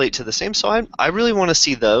translate to the same. So I really want to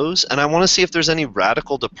see those, and I want to see if there's any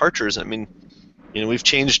radical departures. I mean, we've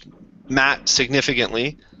changed Matt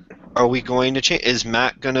significantly. Are we going to change? Is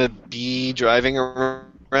Matt going to be driving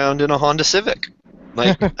around in a Honda Civic?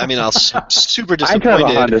 Like, I mean, I was super disappointed. I drive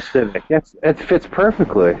a Honda Civic. It fits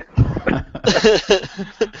perfectly.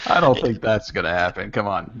 I don't think that's going to happen. Come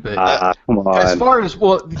on. But, come on. As far as,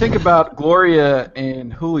 think about Gloria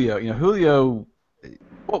and Julio. Julio,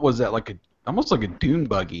 what was that, almost like a dune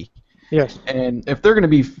buggy? Yes. And if they're going to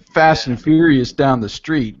be fast and furious down the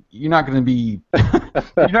street, you're not going to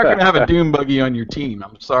have a dune buggy on your team.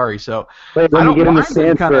 I'm sorry. So I don't mind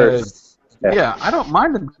them kind of. Yeah, I don't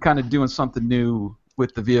mind them kind of doing something new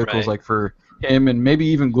with the vehicles, like for him and maybe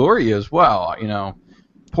even Gloria as well.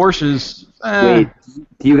 Porsches. Wait,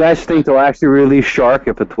 do you guys think they'll actually release Shark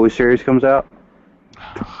if the Toy Series comes out?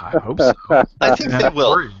 I hope so. I think they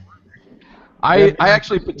will. I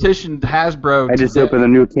actually petitioned Hasbro. I just opened a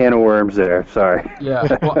new can of worms there. Sorry.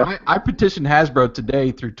 Yeah, well, I petitioned Hasbro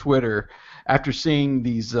today through Twitter after seeing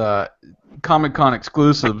these Comic-Con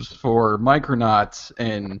exclusives for Micronauts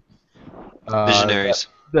and Visionaries.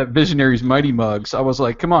 The Visionaries Mighty Mugs. I was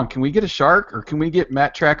like, come on, can we get a Shark, or can we get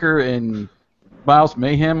Matt Tracker and Miles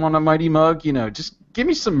Mayhem on a Mighty Mug? Just give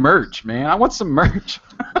me some merch, man. I want some merch.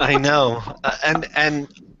 I know, and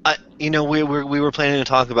we were planning to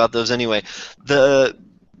talk about those anyway.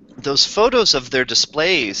 Those photos of their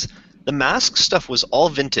displays, the mask stuff was all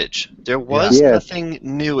vintage. There was nothing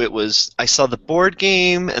new. I saw the board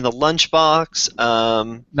game and the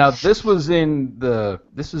lunchbox. Now this was the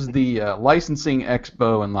licensing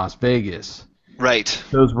expo in Las Vegas. Right.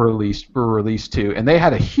 Those were released too, and they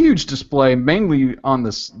had a huge display mainly on the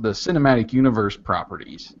Cinematic Universe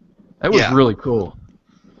properties. That was really cool.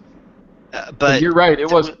 But you're right. There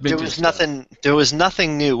was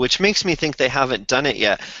nothing new, which makes me think they haven't done it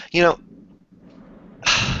yet.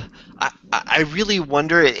 I really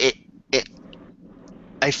wonder.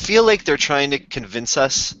 I feel like they're trying to convince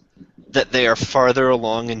us that they are farther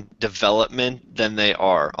along in development than they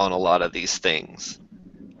are on a lot of these things,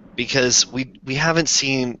 because we haven't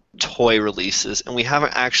seen toy releases, and we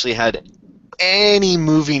haven't actually had any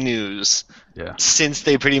movie news. Yeah. Since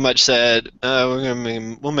they pretty much said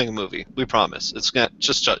we'll make a movie, we promise.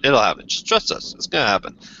 It'll happen. Just trust us. It's gonna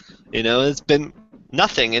happen. It's been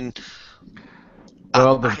nothing, and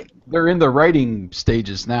they're in the writing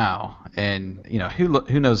stages now, and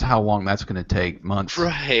who knows how long that's going to take? Months.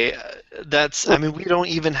 Right. We don't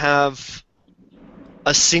even have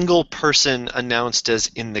a single person announced as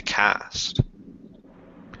in the cast.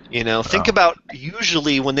 Think about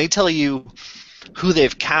usually when they tell you who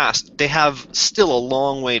they've cast, they have still a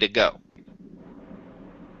long way to go.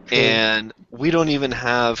 And we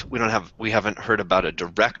haven't heard about a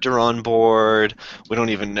director on board. We don't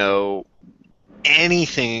even know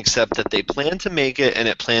anything except that they plan to make it, and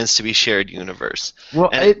it plans to be shared universe. Well,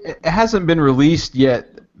 it hasn't been released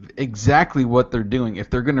yet exactly what they're doing. If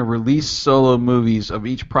they're going to release solo movies of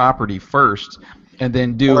each property first, and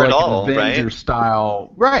then do an Avengers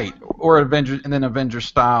style, or Avengers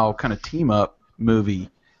style kind of team up movie.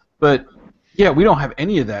 But yeah, we don't have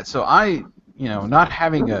any of that. So not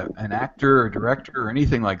having an actor or director or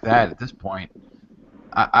anything like that at this point,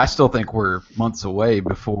 I still think we're months away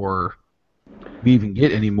before we even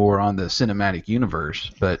get any more on the cinematic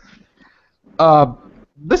universe. But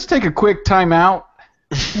let's take a quick time out,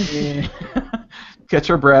 catch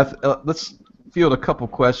our breath. Let's field a couple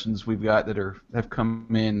questions we've got that have come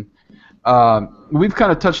in. We've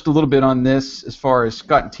kind of touched a little bit on this as far as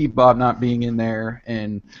Scott and T-Bob not being in there,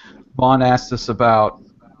 and Vaughn asked us about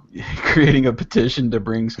creating a petition to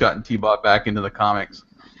bring Scott and T-Bob back into the comics.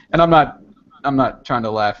 And I'm not trying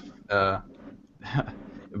to laugh,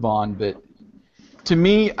 Vaughn, but to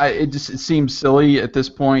me, it seems silly at this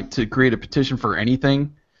point to create a petition for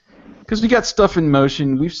anything, because we got stuff in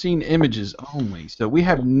motion. We've seen images only, so we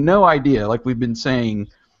have no idea, like we've been saying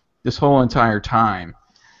this whole entire time,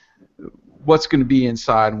 what's going to be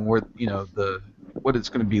inside and where what it's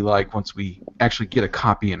going to be like once we actually get a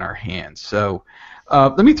copy in our hands. So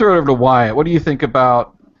let me throw it over to Wyatt. What do you think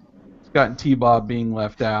about Scott and T-Bob being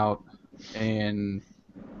left out and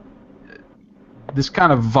this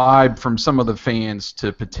kind of vibe from some of the fans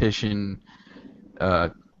to petition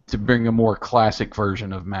to bring a more classic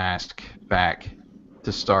version of Mask back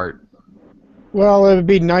to start? Well, it would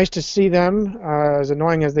be nice to see them, as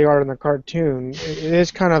annoying as they are in the cartoon. It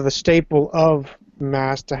is kind of the staple of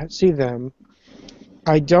Mask to see them.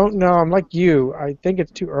 I don't know. I'm like you. I think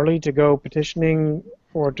it's too early to go petitioning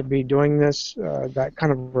or to be doing this, that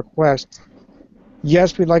kind of request.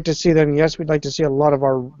 Yes, we'd like to see them. Yes, we'd like to see a lot of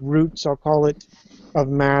our roots, I'll call it, of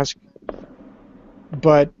Mask.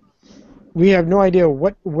 But we have no idea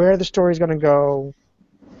where the story is going to go.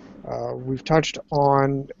 We've touched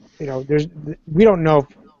on, we don't know if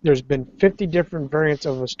there's been 50 different variants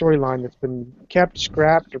of a storyline that's been kept,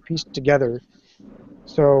 scrapped, or pieced together.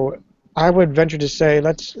 So I would venture to say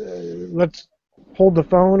let's hold the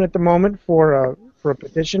phone at the moment for a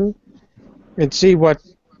petition and see what,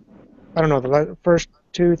 I don't know, the first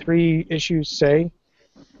 2-3 issues say,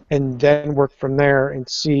 and then work from there and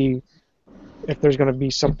see if there's going to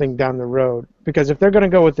be something down the road. Because if they're going to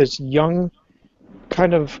go with this young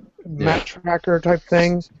kind of Matt Tracker type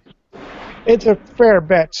thing, it's a fair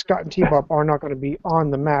bet Scott and T-Bob are not going to be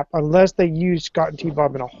on the map unless they use Scott and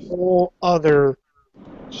T-Bob in a whole other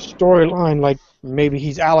storyline, like maybe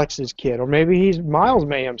he's Alex's kid or maybe he's Miles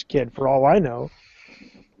Mayhem's kid, for all I know.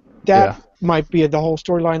 That might be the whole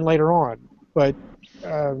storyline later on. But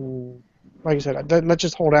like I said, let's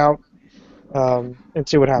just hold out and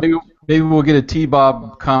see what happens. Maybe we'll get a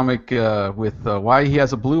T-Bob comic with why he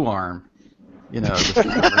has a blue arm.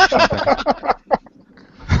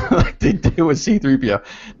 Like they do with C-3PO.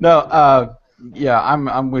 No,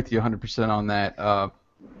 I'm with you 100% on that.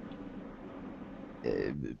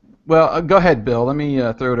 Well, go ahead, Bill. Let me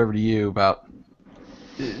throw it over to you about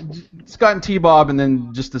Scott and T-Bob, and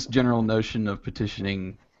then just this general notion of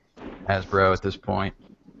petitioning Hasbro at this point.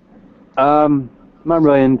 I'm not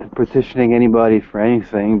really into petitioning anybody for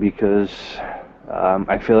anything because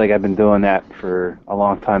I feel like I've been doing that for a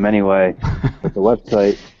long time anyway with the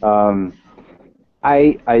website.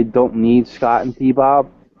 I don't need Scott and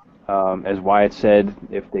T-Bob. As Wyatt said,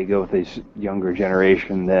 if they go with this younger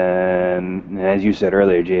generation, then, as you said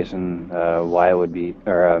earlier, Jason, Wyatt would be,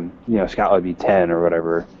 or Scott would be 10 or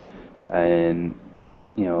whatever, and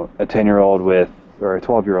a 10-year-old with, or a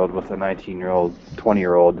 12-year-old with a 19-year-old,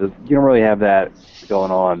 20-year-old. You don't really have that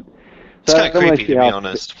going on. So it's kind of creepy, to be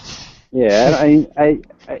honest. Yeah,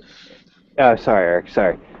 sorry, Eric.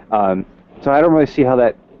 Sorry. So I don't really see how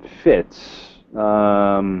that fits.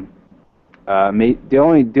 The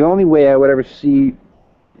only way I would ever see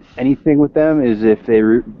anything with them is if they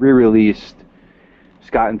re-released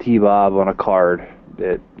Scott and T-Bob on a card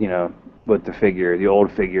that with the figure, the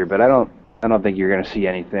old figure. But I don't think you're going to see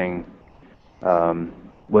anything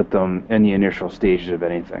with them in the initial stages of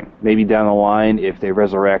anything. Maybe down the line if they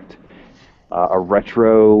resurrect a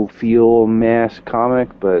retro feel Mask comic,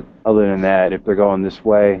 but other than that, if they're going this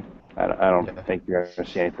way, I don't think you're going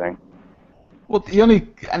to see anything. Well,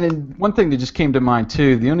 one thing that just came to mind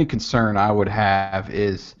too, the only concern I would have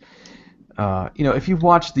is, if you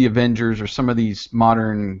watch the Avengers or some of these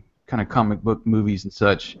modern kind of comic book movies and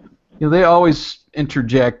such, they always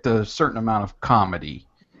interject a certain amount of comedy.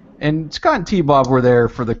 And Scott and T-Bob were there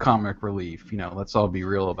for the comic relief, let's all be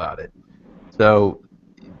real about it. So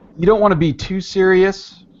you don't want to be too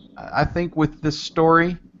serious, I think, with this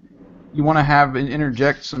story. You want to have and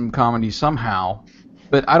interject some comedy somehow.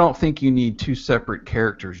 But I don't think you need two separate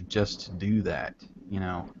characters just to do that,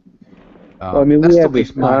 Well, I mean, that's we at have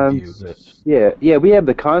least my view. Yeah, we have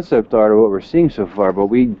the concept art of what we're seeing so far, but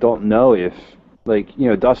we don't know if,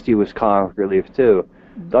 Dusty was comic relief too.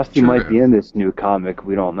 Dusty might be in this new comic.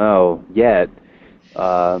 We don't know yet.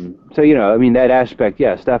 So, that aspect,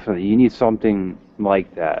 yes, definitely. You need something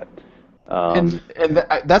like that. And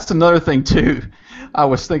that's another thing too. I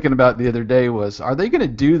was thinking about the other day was, are they going to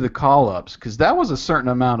do the call-ups? Because that was a certain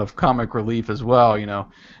amount of comic relief as well.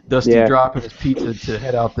 Dusty dropping his pizza to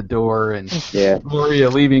head out the door, and Gloria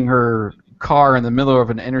leaving her car in the middle of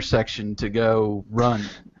an intersection to go run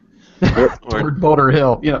toward Boulder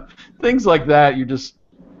Hill. Things like that.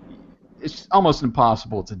 It's almost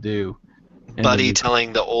impossible to do. Buddy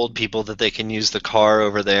telling the old people that they can use the car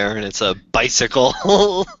over there, and it's a bicycle.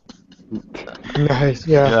 Nice,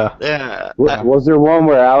 yeah. Was there one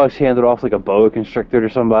where Alex handed off like a boa constrictor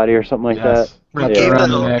to somebody or something like that? He gave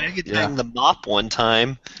the orangutan the mop one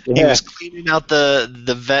time. Yeah. He was cleaning out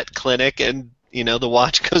the vet clinic, and the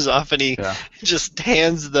watch goes off and he just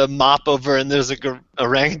hands the mop over, and there's a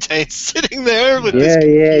orangutan sitting there with this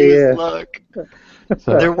confused look.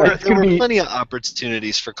 So, There were plenty of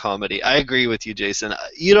opportunities for comedy. I agree with you, Jason.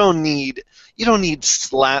 You don't need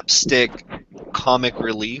slapstick comic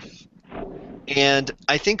relief, and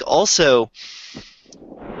I think also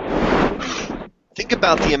think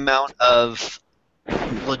about the amount of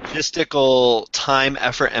logistical time,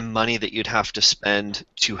 effort, and money that you'd have to spend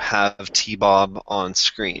to have T-Bob on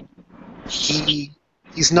screen.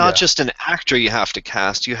 He's not just an actor you have to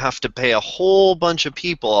cast. You have to pay a whole bunch of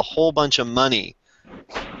people a whole bunch of money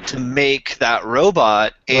to make that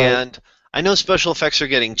robot. And I know special effects are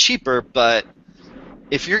getting cheaper, but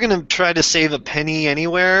if you're going to try to save a penny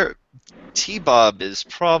anywhere, T-Bob is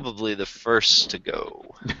probably the first to go.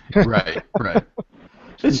 Right.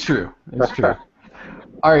 It's true.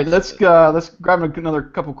 All right, let's grab another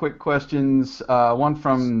couple quick questions. One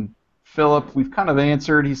from Philip. We've kind of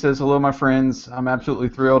answered. He says, "Hello, my friends. I'm absolutely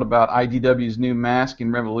thrilled about IDW's new Mask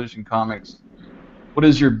in Revolution comics. What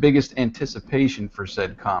is your biggest anticipation for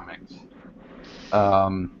said comics?"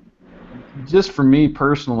 Just for me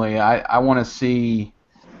personally, I want to see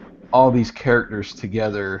all these characters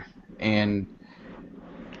together and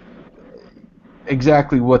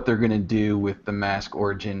exactly what they're going to do with the Mask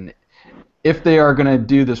origin. If they are going to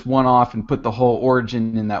do this one-off and put the whole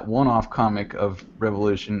origin in that one-off comic of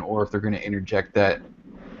Revolution, or if they're going to interject that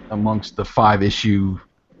amongst the 5-issue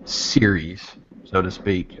series, so to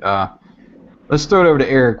speak. Let's throw it over to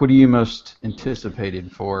Eric. What are you most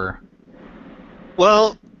anticipated for?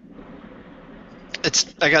 Well,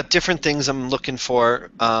 I got different things I'm looking for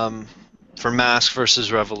Mask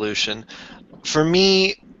versus Revolution. For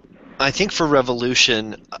me, I think for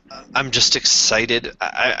Revolution, I'm just excited.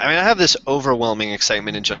 I mean, I have this overwhelming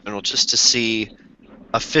excitement in general just to see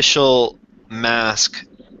official Mask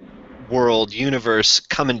world universe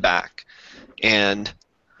coming back. And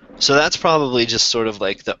so that's probably just sort of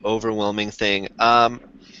like the overwhelming thing. But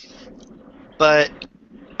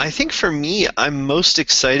I think for me, I'm most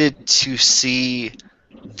excited to see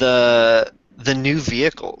the new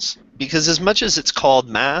vehicles. Because as much as it's called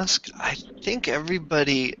Mask, I think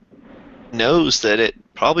everybody knows that it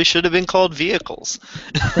probably should have been called Vehicles.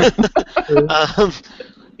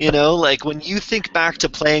 Like when you think back to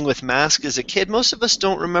playing with Mask as a kid, most of us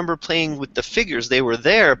don't remember playing with the figures. They were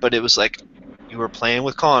there, but it was like you were playing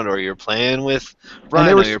with Condor, you were playing with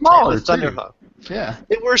Rhino, you were playing with Thunderhawk. Yeah,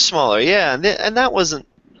 they were smaller, yeah, and that wasn't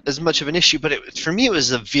as much of an issue. But for me, it was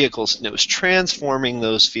the vehicles, and it was transforming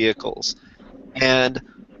those vehicles. And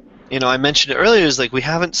I mentioned it earlier, is like we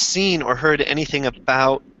haven't seen or heard anything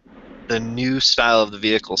about the new style of the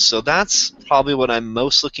vehicle, so that's probably what I'm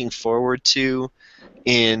most looking forward to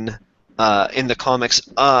in the comics.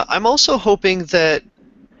 I'm also hoping that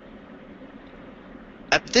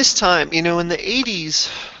at this time, in the 80s,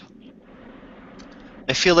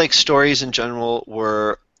 I feel like stories in general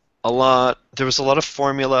were there was a lot of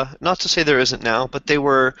formula. Not to say there isn't now, but there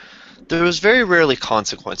was very rarely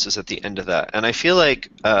consequences at the end of that, and I feel like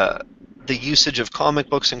the usage of comic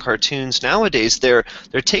books and cartoons nowadays, they're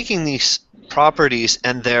taking these properties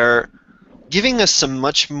and they're giving us some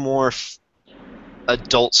much more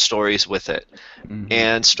adult stories with it. Mm-hmm.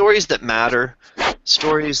 And stories that matter,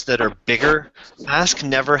 stories that are bigger. Mask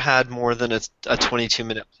never had more than a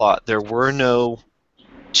 22-minute plot. There were no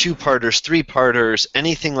 2-parters, 3-parters,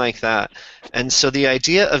 anything like that. And so the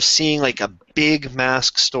idea of seeing like a big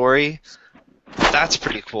Mask story, that's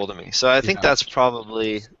pretty cool to me. So I think that's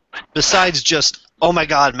probably, besides just, oh my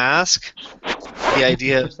god, Mask, the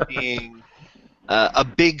idea of being a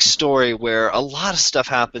big story where a lot of stuff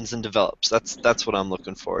happens and develops. That's what I'm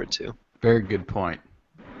looking forward to. Very good point.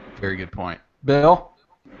 Very good point. Bill?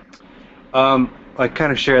 I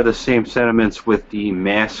kind of share the same sentiments with the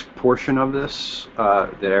Mask portion of this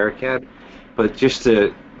that Eric had, but just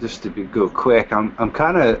to go quick,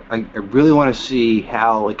 I really want to see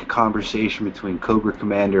how like a conversation between Cobra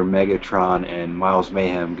Commander, Megatron, and Miles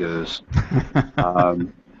Mayhem goes.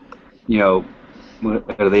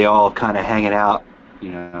 Are they all kind of hanging out,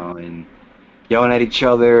 and yelling at each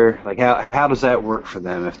other? Like how does that work for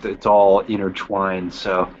them if it's all intertwined?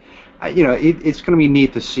 So, it's going to be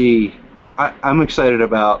neat to see. I'm excited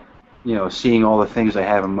about seeing all the things I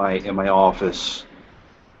have in my office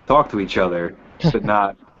talk to each other, but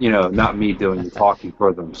not me doing the talking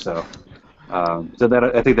for them. So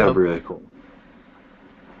that I think that would be really cool.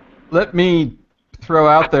 Let me throw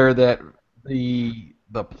out there that the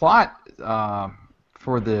plot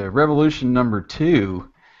for the Revolution #2,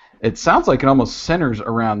 it sounds like it almost centers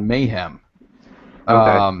around Mayhem.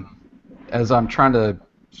 Okay. As I'm trying to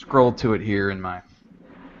scroll to it here, and my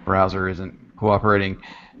browser isn't cooperating.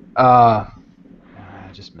 I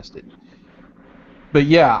just missed it. But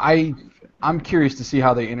yeah, I'm curious to see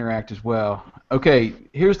how they interact as well. Okay,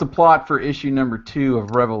 here's the plot for issue number 2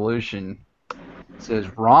 of Revolution. It says,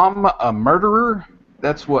 Rom, a murderer?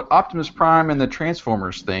 That's what Optimus Prime and the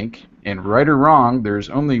Transformers think. And right or wrong, there's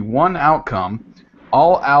only one outcome,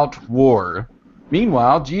 all-out war.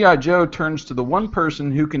 Meanwhile, G.I. Joe turns to the one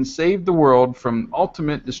person who can save the world from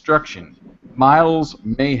ultimate destruction, Miles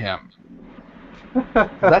Mayhem.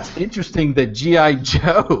 That's interesting that G.I.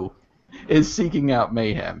 Joe is seeking out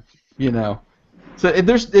mayhem, you know. So it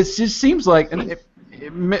just seems like, and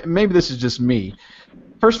maybe this is just me.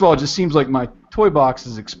 First of all, it just seems like my toy box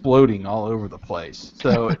is exploding all over the place.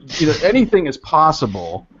 So anything is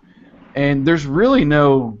possible, and there's really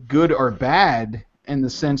no good or bad in the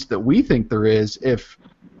sense that we think there is if,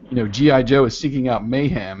 G.I. Joe is seeking out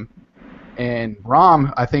mayhem, and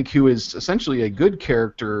Rom, I think, who is essentially a good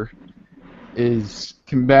character, is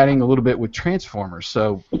combating a little bit with Transformers.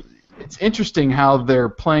 So it's interesting how they're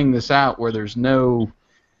playing this out where there's no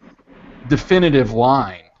definitive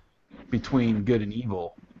line between good and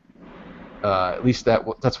evil. At least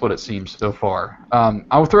that's what it seems so far.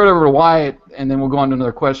 I will throw it over to Wyatt, and then we'll go on to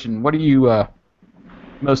another question. What are you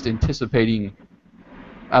most anticipating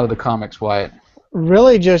out of the comics, Wyatt?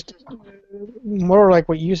 Really just more like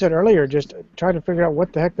what you said earlier, just trying to figure out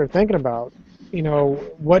what the heck they're thinking about.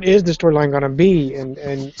 What is the storyline going to be?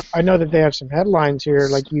 And I know that they have some headlines here,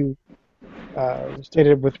 like you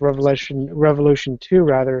stated with Revolution 2,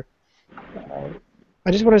 rather.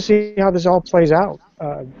 I just want to see how this all plays out.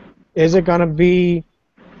 Is it going to be,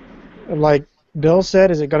 like Bill said,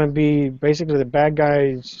 is it going to be basically the bad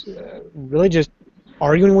guys really just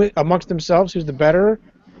arguing amongst themselves who's the better?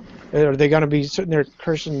 Are they going to be sitting there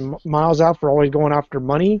cursing Miles out for always going after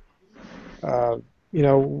money?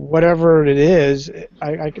 Whatever it is,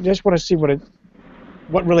 I just want to see what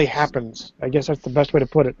really happens. I guess that's the best way to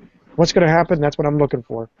put it. What's going to happen? That's what I'm looking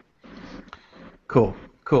for. Cool.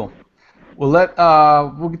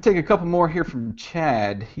 Well, we'll take a couple more here from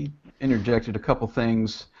Chad. He interjected a couple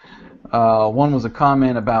things. One was a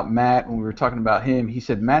comment about Matt when we were talking about him. He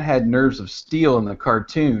said Matt had nerves of steel in the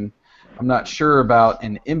cartoon. I'm not sure about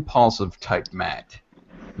an impulsive type Matt.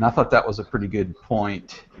 And I thought that was a pretty good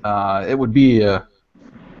point. It would be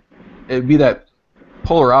that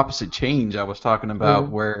polar opposite change I was talking about,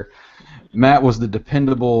 where Matt was the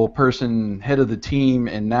dependable person, head of the team,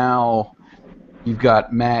 and now you've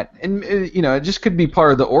got Matt, and it just could be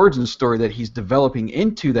part of the origin story that he's developing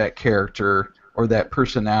into that character or that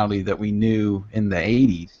personality that we knew in the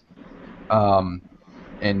 80s,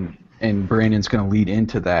 and Brandon's going to lead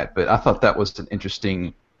into that. But I thought that was an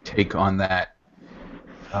interesting take on that,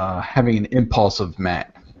 having an impulsive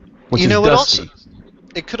Matt, which is Dusty.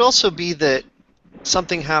 It could also be that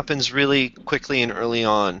something happens really quickly and early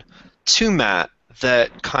on to Matt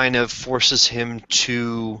that kind of forces him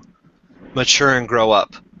to mature and grow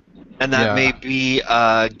up. And that may be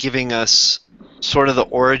giving us sort of the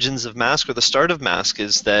origins of Mask, or the start of Mask,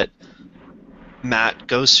 is that Matt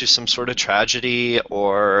goes through some sort of tragedy,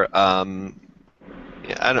 or I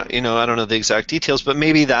don't know the exact details, but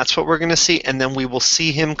maybe that's what we're going to see, and then we will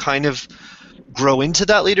see him kind of grow into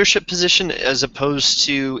that leadership position, as opposed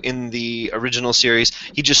to in the original series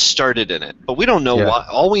he just started in it. But we don't know why.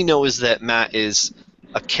 All we know is that Matt is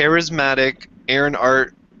a charismatic Aaron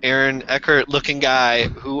Eckhart looking guy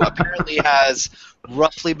who apparently has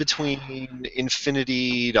roughly between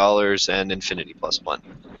Infinity Dollars and Infinity Plus One.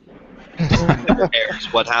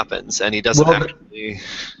 What happens, and he doesn't actually.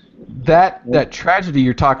 That tragedy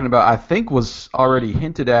you're talking about, I think, was already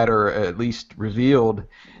hinted at, or at least revealed,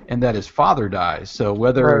 and that his father dies. So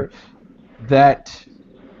whether that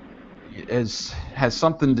has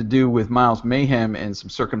something to do with Miles Mayhem and some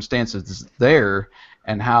circumstances there,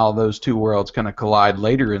 and how those two worlds kind of collide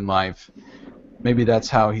later in life, maybe that's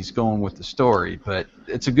how he's going with the story. But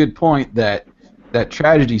it's a good point that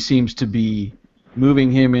tragedy seems to be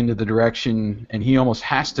moving him into the direction, and he almost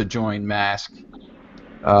has to join Mask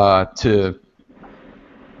to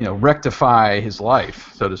rectify his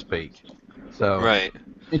life, so to speak. So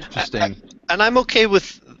interesting. And I'm okay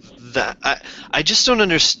with that. I just don't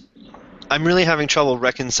understand. I'm really having trouble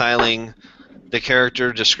reconciling the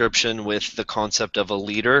character description with the concept of a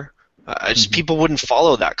leader. People wouldn't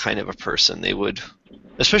follow that kind of a person. They would,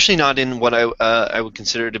 especially not in what I would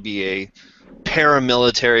consider to be a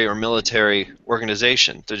paramilitary or military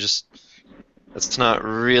organization. That's not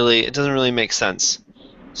really. It doesn't really make sense.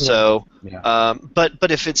 So,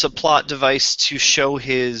 but if it's a plot device to show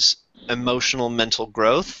his emotional, mental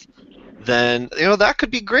growth, then that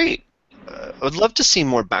could be great. I would love to see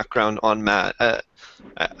more background on Matt.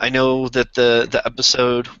 I know that the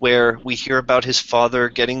episode where we hear about his father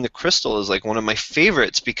getting the crystal is like one of my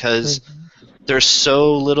favorites because there's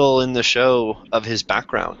so little in the show of his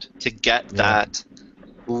background to get that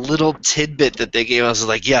little tidbit that they gave us.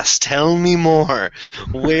 Like, yes, tell me more.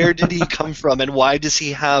 Where did he come from, and why does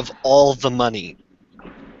he have all the money?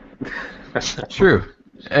 True.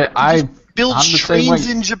 Builds I'm the same trains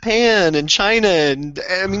way. in Japan and China, and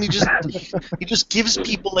I mean, he just gives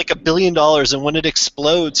people like $1 billion, and when it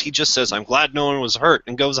explodes, he just says, "I'm glad no one was hurt,"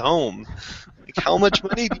 and goes home. Like, how much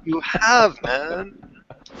money do you have, man?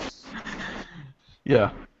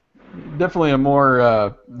 Yeah, definitely a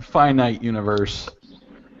more finite universe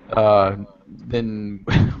than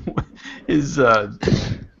his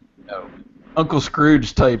Uncle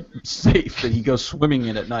Scrooge type safe that he goes swimming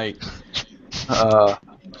in at night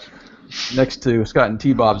next to Scott and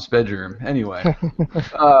T-Bob's bedroom. Anyway,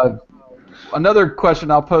 another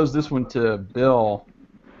question, I'll pose this one to Bill,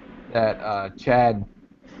 that Chad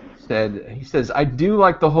said. He says, I do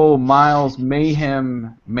like the whole Miles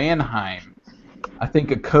Mayhem Mannheim. I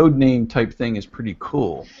think a code name type thing is pretty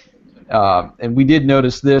cool. And we did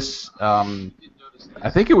notice this. I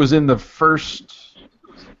think it was in the first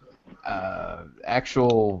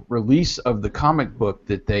actual release of the comic book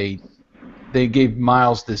that they gave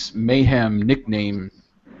Miles this Mayhem nickname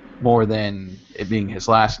more than it being his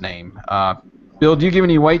last name. Bill, do you give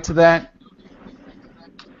any weight to that?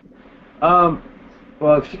 Well,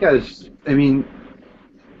 if you guys, I mean,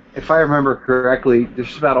 if I remember correctly,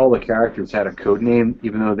 just about all the characters had a code name,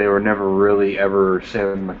 even though they were never really ever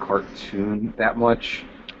said in the cartoon that much.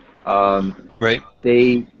 Right.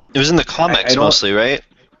 It was in the comics mostly, right?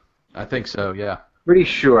 I think so, yeah. Pretty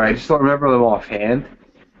sure. I just don't remember them offhand.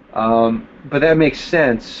 But that makes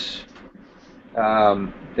sense.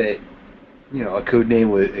 That a code name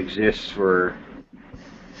would exist for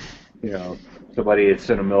somebody that's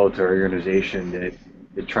in a military organization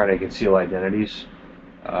that trying to conceal identities.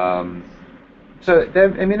 So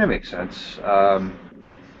that makes sense. Are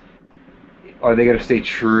they going to stay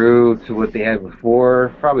true to what they had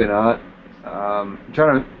before? Probably not. I'm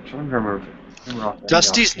trying to remember.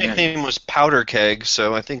 Dusty's nickname was Powder Keg,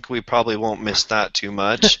 so I think we probably won't miss that too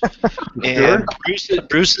much. And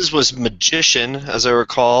Bruce's was Magician, as I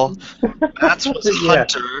recall. Matt's was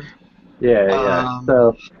Hunter. Yeah.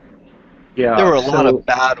 So, yeah. There were a lot of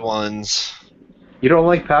bad ones. You don't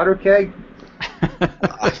like Powder Keg?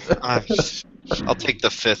 I'll take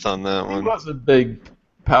the fifth on that one. He was a big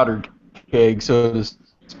powder keg, so to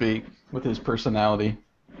speak, with his personality.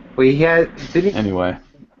 Well, didn't he? Anyway.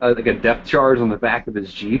 Like a depth charge on the back of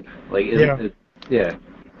his Jeep. Yeah. Is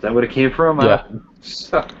that what it came from? Yeah.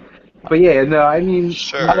 But yeah, no, I mean,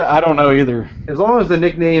 sure. I don't know either. As long as the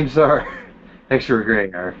nicknames are extra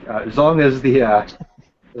great, as long as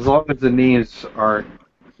the names aren't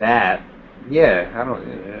that,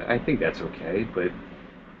 yeah, I think that's okay. But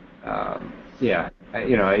yeah,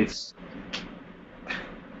 it's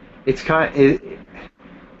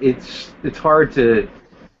hard to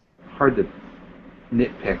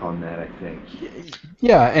nitpick on that, I think.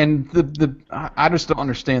 Yeah, and I just don't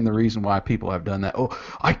understand the reason why people have done that. Oh,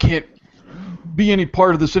 I can't be any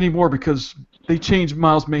part of this anymore because they changed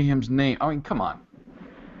Miles Mayhem's name. I mean, come on.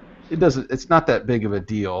 It's not that big of a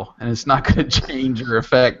deal, and it's not going to change or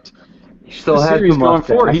affect he still the has series going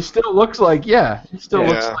mustache. forward. He still looks like,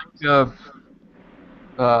 looks like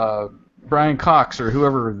Brian Cox or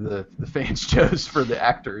whoever the fans chose for the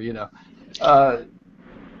actor,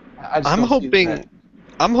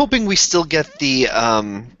 I'm hoping we still get the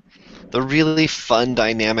really fun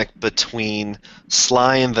dynamic between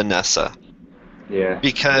Sly and Vanessa. Yeah.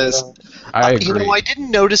 Because I agree. I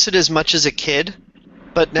didn't notice it as much as a kid,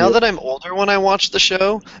 but now that I'm older when I watch the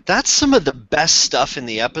show, that's some of the best stuff in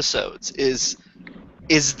the episodes is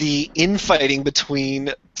the infighting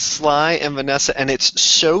between Sly and Vanessa, and it's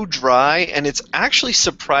so dry and it's actually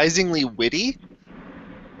surprisingly witty.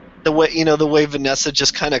 The way Vanessa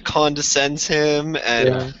just kind of condescends him,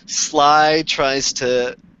 and Sly tries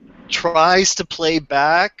to play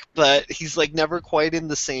back, but he's like never quite in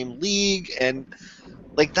the same league, and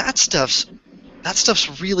like that stuff's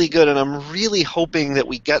really good, and I'm really hoping that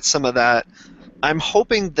we get some of that. I'm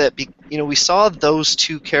hoping that we saw those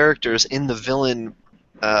two characters in the villain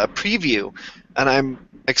preview, and I'm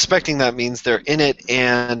expecting that means they're in it,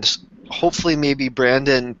 and hopefully maybe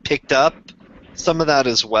Brandon picked up some of that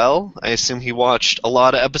as well. I assume he watched a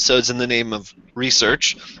lot of episodes in the name of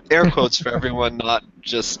research, air quotes for everyone not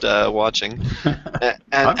just watching,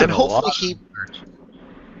 and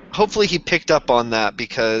hopefully he picked up on that,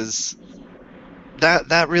 because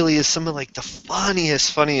that really is some of like the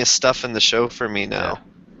funniest stuff in the show for me now.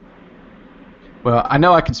 Well, I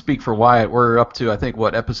know I can speak for Wyatt. We're up to, I think,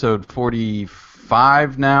 what, episode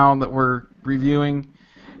 45 now that we're reviewing?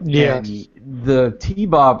 Yeah. And the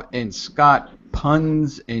T-Bob and Scott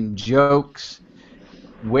puns and jokes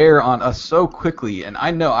wear on us so quickly, and I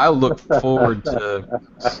know I look forward to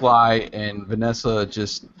Sly and Vanessa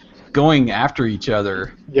just going after each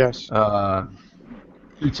other Yes.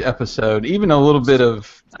 each episode. Even a little bit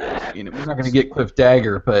of, we're not going to get Cliff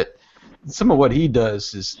Dagger, but some of what he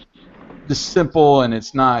does is just simple, and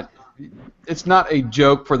it's not a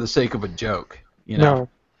joke for the sake of a joke. No.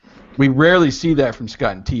 We rarely see that from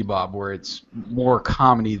Scott and T-Bob, where it's more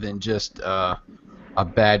comedy than just a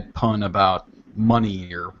bad pun about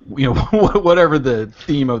money or whatever the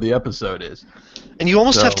theme of the episode is. And you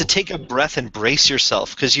almost have to take a breath and brace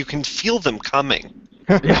yourself because you can feel them coming.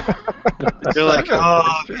 Yeah. You're like,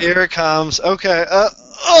 oh, here it comes. Okay.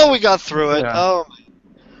 We got through it. Yeah. Oh.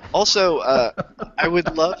 Also, I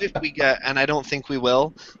would love if we get, and I don't think we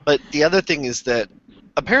will, but the other thing is that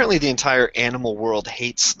apparently the entire animal world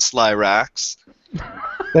hates Sly Rax.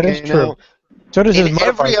 That is true. So does in his mother,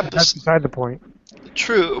 every but that's beside the point.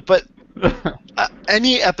 True, but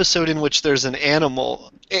any episode in which there's an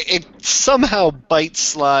animal, it somehow bites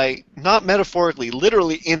Sly, not metaphorically,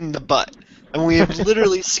 literally in the butt. And we have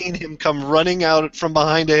literally seen him come running out from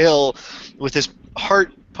behind a hill with his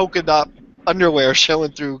heart polka dot underwear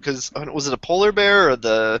showing through, because was it a polar bear or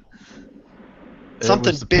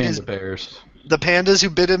something the bit panda his bears. The pandas who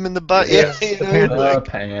bit him in the butt. Yeah, Yeah, the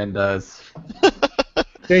Pandas.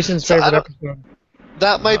 Jason's So I favorite don't- episode.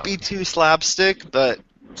 that might be too slapstick, but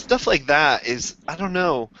stuff like that is, I don't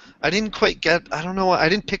know. I didn't pick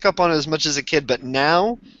up on it as much as a kid, but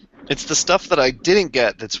now it's the stuff that I didn't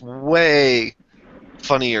get that's way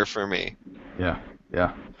funnier for me. Yeah.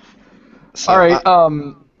 So All right.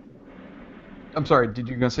 I'm sorry. Did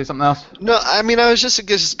you gonna say something else? No, I mean, it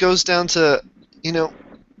just goes down to,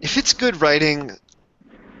 if it's good writing,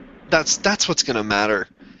 that's what's gonna matter,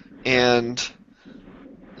 and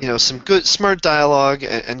some good, smart dialogue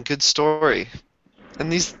and good story, and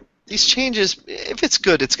these changes, if it's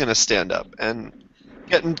good, it's gonna stand up. And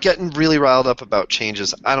getting really riled up about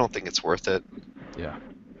changes, I don't think it's worth it. Yeah.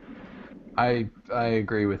 I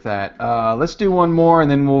agree with that. Let's do one more, and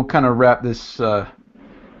then we'll kind of wrap this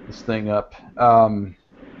thing up.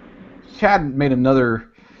 Chad made another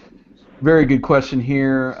very good question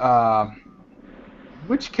here.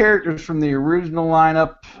 Which characters from the original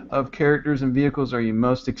lineup of characters and vehicles are you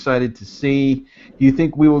most excited to see? Do you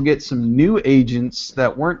think we will get some new agents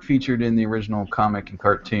that weren't featured in the original comic and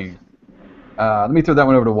cartoon? Let me throw that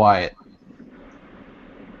one over to Wyatt.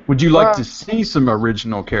 Would you like to see some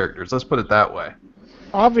original characters? Let's put it that way.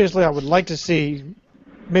 Obviously, I would like to see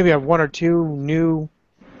maybe one or two new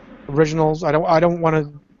originals. I don't want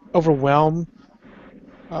to overwhelm.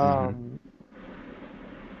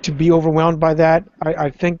 To be overwhelmed by that, I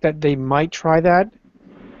think that they might try that.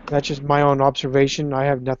 That's just my own observation. I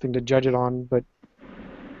have nothing to judge it on, but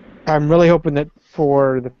I'm really hoping that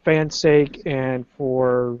for the fans' sake and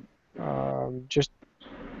for just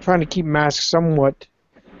trying to keep Mask somewhat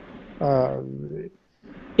in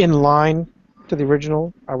line to the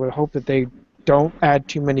original, I would hope that they don't add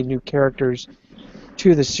too many new characters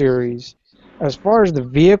to the series. As far as the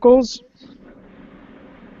vehicles,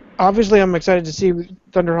 obviously I'm excited to see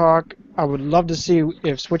Thunderhawk. I would love to see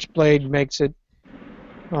if Switchblade makes it.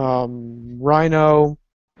 Rhino,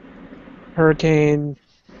 Hurricane.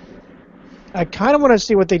 I kind of want to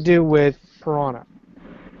see what they do with Piranha.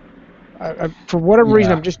 For whatever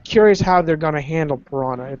reason, I'm just curious how they're going to handle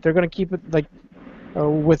Piranha. If they're going to keep it like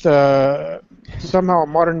with somehow a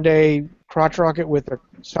modern day crotch rocket with a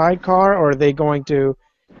sidecar, or are they going to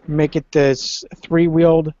make it this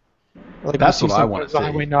three-wheeled? Like that's what I want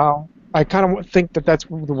to see. Now. I kind of think that's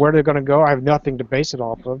where they're going to go. I have nothing to base it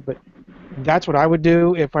off of, but that's what I would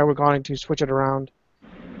do if I were going to switch it around.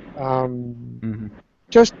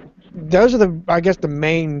 Just those are the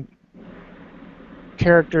main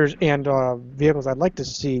characters and vehicles I'd like to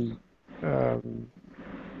see.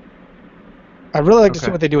 I'd really like to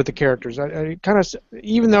see what they do with the characters. I kind of,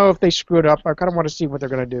 even though if they screw it up, I kind of want to see what they're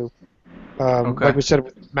going to do. Like we said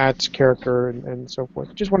with Matt's character and so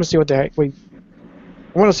forth. Just want to see what the heck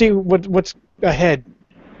I want to see what's ahead.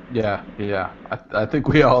 Yeah. I think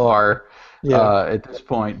we all are at this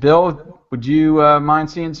point. Bill, would you mind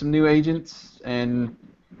seeing some new agents? And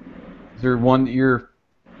is there one that you're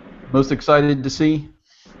most excited to see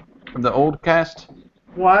from the old cast?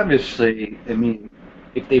 Well, obviously, I mean,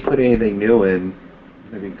 if they put anything new in,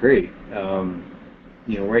 that'd be great.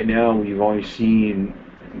 Right now we've only seen,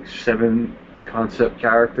 I think, 7 concept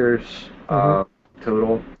characters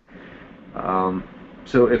total.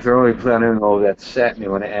 So if they're only planning all of that set and they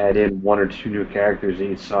want to add in one or two new characters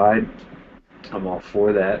each side, I'm all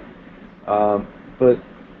for that. But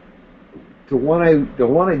the one I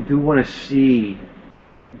do want to see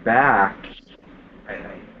back,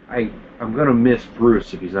 I'm gonna miss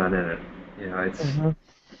Bruce if he's not in it. You know,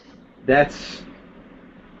 that's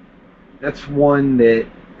that's one that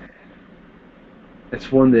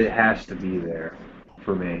has to be there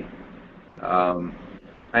for me.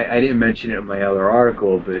 I didn't mention it in my other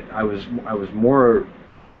article, but I was more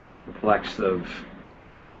perplexed of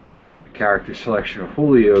the character selection of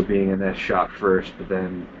Julio being in that shot first, but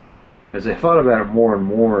then as I thought about it more and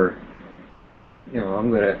more,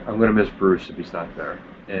 I'm gonna miss Bruce if he's not there,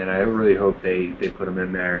 and I really hope they put him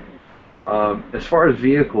in there. As far as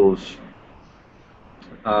vehicles,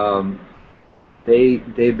 they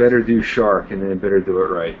better do Shark, and they better do it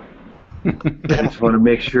right. I just want to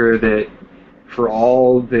make sure that for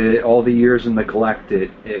all the years of neglect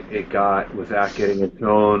it got without getting its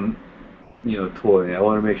own toy. I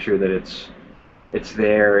want to make sure that it's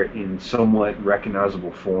there in somewhat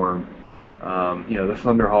recognizable form. The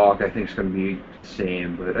Thunderhawk I think is going to be the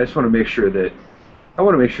same, but I just want to make sure that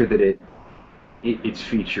it's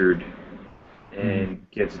featured and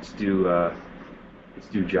gets its due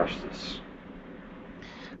justice.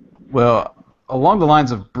 Well, along the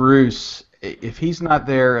lines of Bruce, if he's not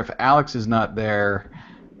there, if Alex is not there,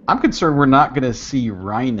 I'm concerned we're not going to see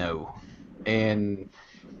Rhino. And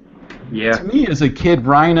yeah, to me as a kid,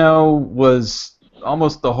 Rhino was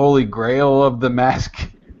almost the holy grail of the mask,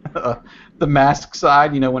 the mask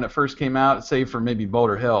side. When it first came out, save for maybe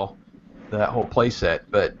Boulder Hill, that whole playset.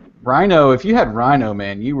 But Rhino, if you had Rhino,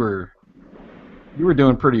 man, you were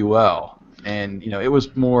doing pretty well. And it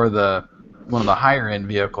was more one of the higher end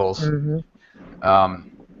vehicles. Mm-hmm.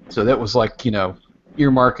 So that was like,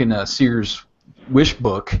 earmarking a Sears wish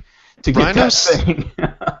book to get that thing.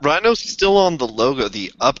 Rhino's still on the logo,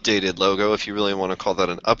 the updated logo, if you really want to call that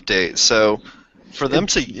an update. So for them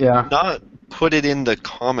to not put it in the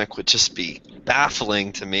comic would just be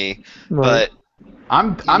baffling to me. Right. But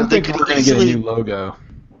I'm thinking we're going to get a new logo.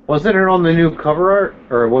 Wasn't it on the new cover art,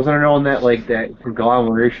 or wasn't it on that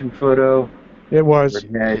conglomeration photo? It was.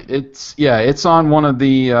 It's on one of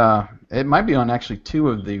the. It might be on actually two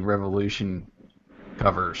of the Revolution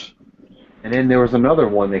covers. And then there was another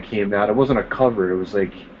one that came out. It wasn't a cover. It was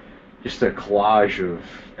like just a collage of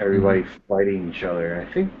everybody fighting each other.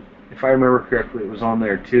 I think, if I remember correctly, it was on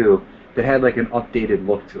there too. That had like an updated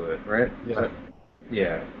look to it, right? Yeah.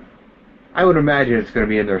 Yeah. I would imagine it's going to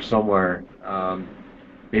be in there somewhere.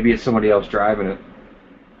 Maybe it's somebody else driving it.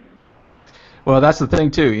 Well, that's the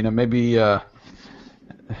thing too. Maybe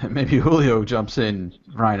Julio jumps in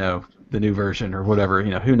Rhino, the new version, or whatever.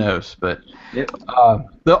 Who knows? But yep.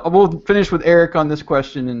 We'll finish with Eric on this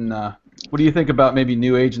question. And what do you think about maybe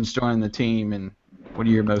new agents joining the team? And what are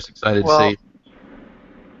you most excited to see?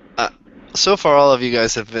 So far, all of you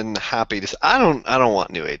guys have been happy to. I don't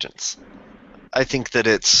want new agents. I think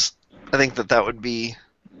that would be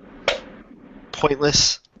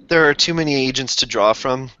pointless. There are too many agents to draw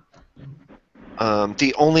from.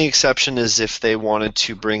 The only exception is if they wanted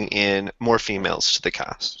to bring in more females to the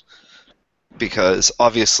cast, because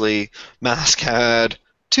obviously Mask had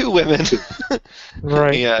 2 women.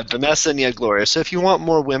 Right. You had Vanessa and you had Gloria. So if you want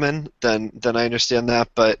more women, then I understand that.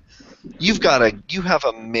 But you have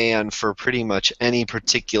a man for pretty much any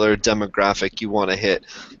particular demographic you want to hit.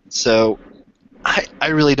 So I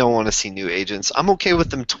really don't want to see new agents. I'm okay with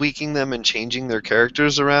them tweaking them and changing their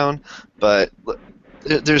characters around, but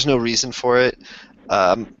there's no reason for it.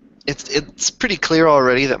 It's pretty clear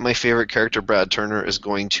already that my favorite character, Brad Turner, is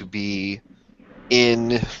going to be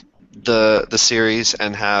in the series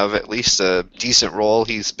and have at least a decent role.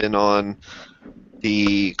 He's been on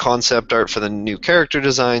the concept art for the new character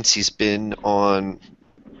designs. He's been on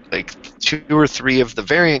like 2 or 3 of the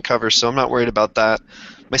variant covers, so I'm not worried about that.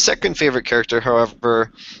 My second favorite character,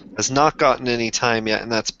 however, has not gotten any time yet,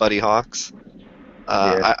 and that's Buddy Hawks.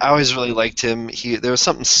 I always really liked him. There was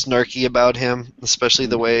something snarky about him, especially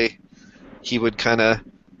the way he would kind of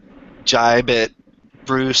jibe at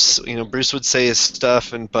Bruce. Bruce would say his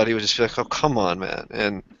stuff, and Buddy would just be like, "Oh, come on,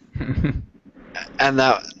 man!" And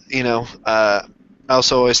that, I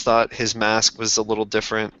also always thought his mask was a little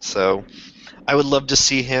different. So I would love to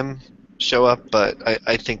see him show up, but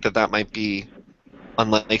I think that might be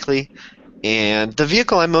unlikely. And the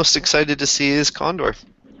vehicle I'm most excited to see is Condor.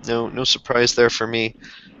 No surprise there for me.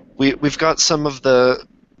 We've got some of the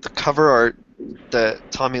cover art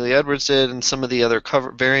that Tommy Lee Edwards did and some of the other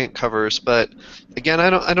variant covers, but again,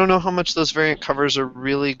 I don't know how much those variant covers are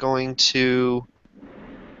really going to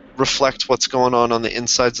reflect what's going on the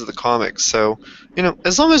insides of the comics. So,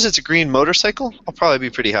 as long as it's a green motorcycle, I'll probably be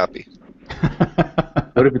pretty happy.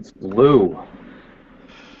 What if it's blue?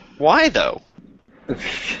 Why though?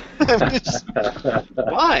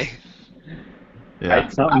 Why? Yeah.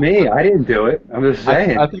 It's not me. I didn't do it. I'm just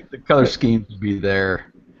saying. I think the color scheme will be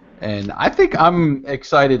there, and I think I'm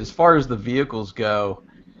excited as far as the vehicles go.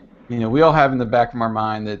 We all have in the back of our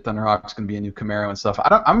mind that Thunderhawk's going to be a new Camaro and stuff.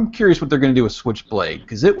 I'm curious what they're going to do with Switchblade,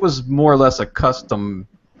 because it was more or less a custom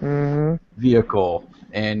vehicle.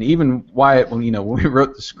 And even Wyatt, when we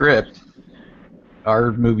wrote the script,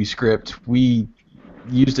 our movie script, we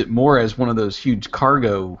used it more as one of those huge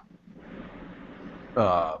cargo,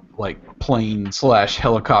 like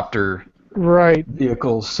plane/helicopter Right.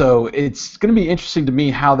 vehicles. So it's going to be interesting to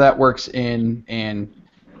me how that works in. And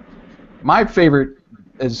my favorite,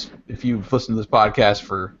 as if you've listened to this podcast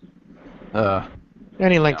for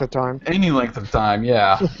Any length of time.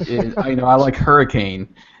 yeah, I like Hurricane,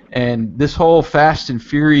 and this whole Fast and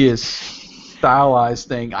Furious stylized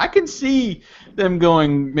thing. I can see them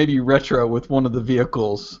going maybe retro with one of the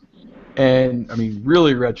vehicles, and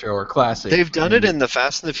really retro or classic. They've done it in the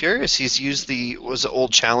Fast and the Furious. He's used was it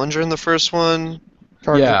old Challenger in the first one?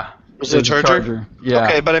 Charger. Yeah. Was it a Charger? Yeah.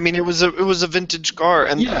 Okay, but it was a vintage car,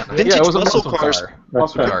 and vintage it was a muscle cars.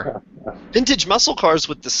 Muscle car. Vintage muscle cars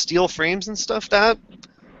with the steel frames and stuff. That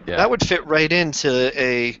would fit right into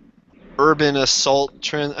a urban assault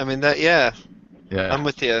trend. Yeah. I'm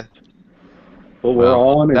with you. Well, we're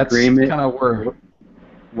all in that's agreement. Kind of where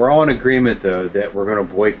We're all in agreement, though, that we're going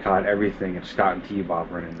to boycott everything if Scott and T-Bob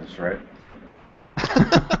run in this, right?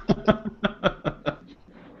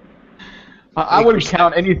 I wouldn't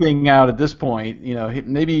count anything out at this point.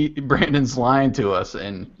 Maybe Brandon's lying to us,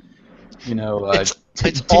 and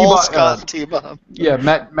it's all Scott and T-Bob. Yeah,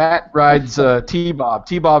 Matt rides T-Bob.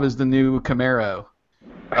 T-Bob is the new Camaro.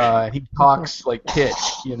 He talks like Kit,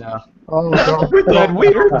 Oh, no. with that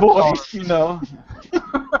weird voice,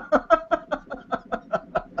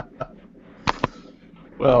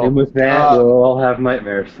 Well, And with that, we'll all have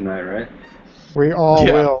nightmares tonight, right? We all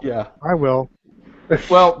will. Yeah. I will.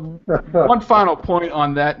 Well, one final point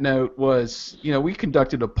on that note was, we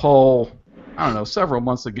conducted a poll, I don't know, several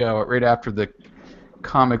months ago, right after the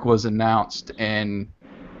comic was announced, and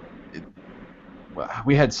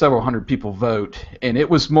we had several hundred people vote, and it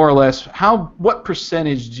was more or less, what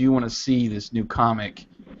percentage do you want to see this new comic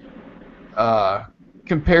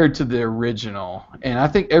compared to the original? And I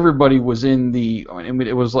think everybody was in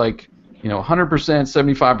it was like, 100%,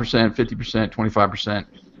 75%, 50%, 25%.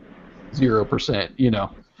 0%,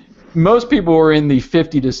 Most people were in the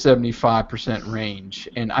 50 to 75% range,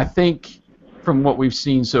 and I think from what we've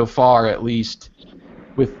seen so far, at least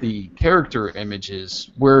with the character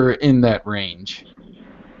images, we're in that range.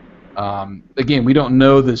 Again, we don't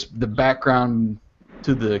know the background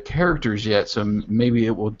to the characters yet, so maybe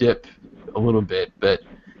it will dip a little bit, but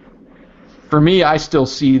for me, I still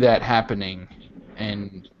see that happening,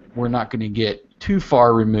 and we're not going to get too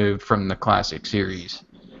far removed from the classic series.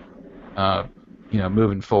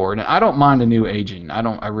 Moving forward, and I don't mind a new agent.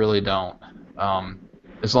 I really don't.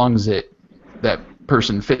 As long as that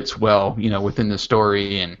person fits well, within the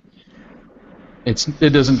story, and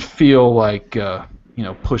it doesn't feel like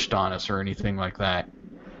pushed on us or anything like that.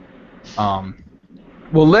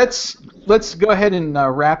 Well, let's go ahead and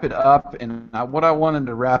wrap it up. And what I wanted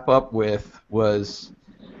to wrap up with was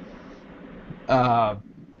I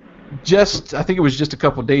think it was just a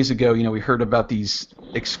couple days ago, we heard about these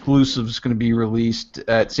exclusives going to be released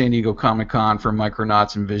at San Diego Comic-Con for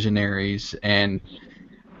Micronauts and Visionaries, and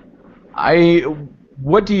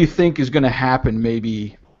what do you think is going to happen?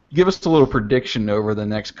 Maybe give us a little prediction over the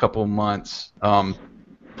next couple months.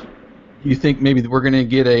 You think maybe we're going to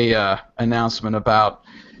get a announcement about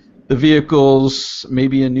the vehicles,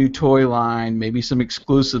 maybe a new toy line, maybe some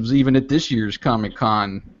exclusives even at this year's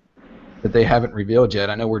Comic-Con that they haven't revealed yet?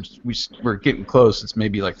 I know we're getting close. It's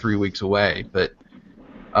maybe like 3 weeks away, but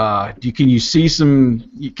can you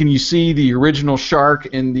see the original shark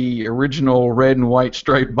in the original red and white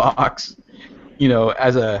striped box,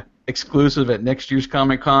 as a exclusive at next year's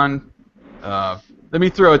Comic-Con? Let me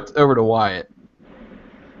throw it over to Wyatt.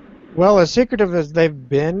 Well, as secretive as they've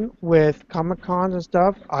been with Comic-Cons and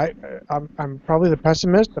stuff, I'm probably the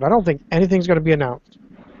pessimist, but I don't think anything's going to be announced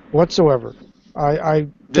whatsoever. I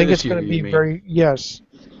think it's going to be very I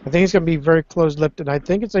think it's going to be very close-lipped, and I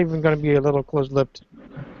think it's even going to be a little close-lipped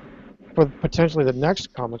for potentially the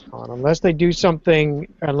next Comic-Con, unless they produce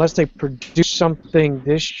something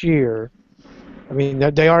this year. I mean,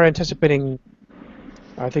 they are anticipating.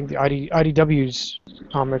 I think the IDW's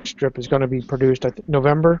comic strip is going to be produced.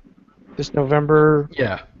 This November.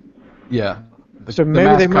 Yeah. Yeah. So The maybe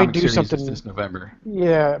Mask they might comic do series something- is this November.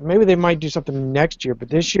 Yeah, maybe they might do something next year, but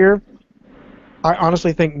this year, I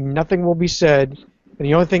honestly think nothing will be said, and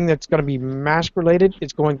the only thing that's going to be mask related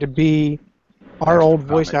is going to be our Actual old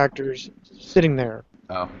voice comic. actors sitting there,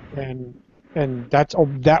 Oh. and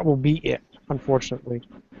that will be it, unfortunately.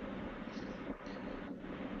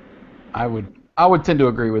 I would tend to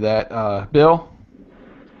agree with that. Bill?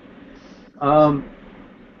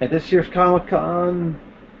 At this year's Comic Con,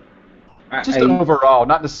 Just overall,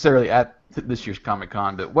 not necessarily at this year's Comic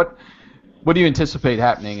Con, but what do you anticipate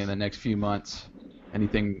happening in the next few months?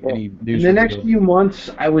 Anything? Any news? in the next reveal? few months,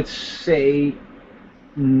 I would say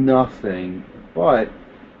nothing. But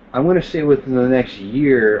I'm going to say within the next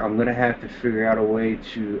year, I'm going to have to figure out a way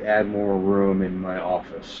to add more room in my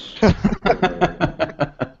office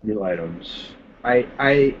for new items.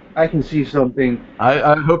 I can see something.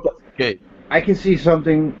 I hope that's the case. I can see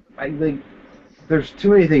something. There's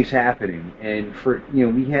too many things happening, and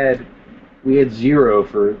we had zero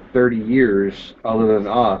for 30 years other than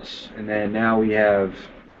us, and then now we have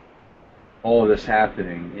all of this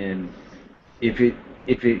happening. And if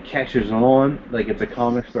it catches on, like if the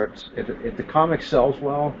comic if the comic sells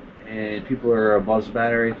well and people are buzz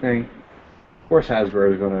about everything, of course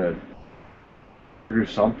Hasbro is going to do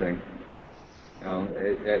something.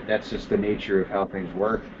 That's just the nature of how things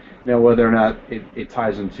work. Now, whether or not it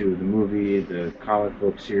ties into the movie, the comic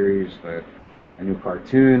book series, a new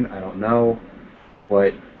cartoon, I don't know.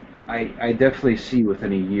 But I definitely see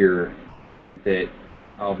within a year that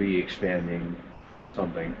I'll be expanding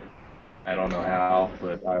something. I don't know how,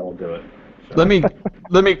 but I will do it. So.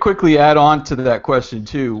 Let me quickly add on to that question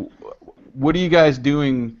too. What are you guys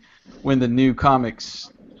doing when the new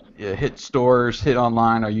comics hit stores, hit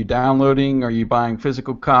online? Are you downloading? Are you buying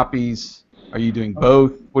physical copies? Are you doing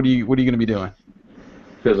both? What are you going to be doing?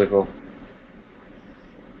 Physical.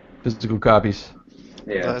 Physical copies.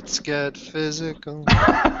 Yeah. Let's get physical.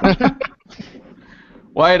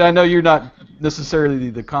 Wyatt, I know you're not necessarily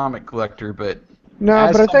the comic collector, but No,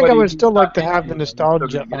 as but I think I somebody would who's still like not to have into the it, are you still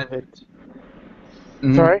nostalgia gonna of get it.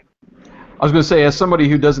 Mhm. Sorry? I was going to say, as somebody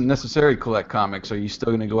who doesn't necessarily collect comics, are you still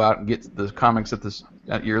going to go out and get the comics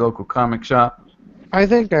at your local comic shop? I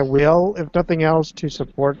think I will, if nothing else, to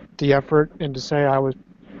support the effort and to say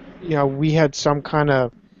we had some kind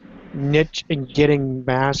of niche in getting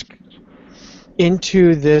Mask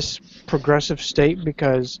into this progressive state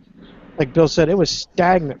because, like Bill said, it was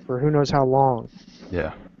stagnant for who knows how long.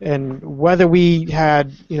 Yeah. And whether we had,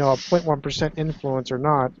 a 0.1% influence or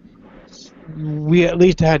not, we at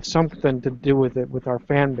least had something to do with it with our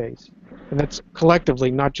fan base. And that's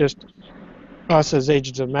collectively, not just us as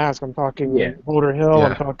Agents of Mask. I'm talking Boulder Hill, Yeah.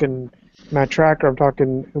 I'm talking Matt Tracker, I'm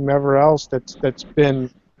talking whomever else that's been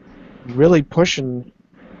really pushing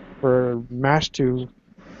for Mask to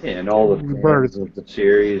And all the rebirth. fans of the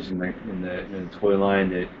series and the toy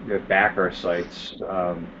line that back our sites.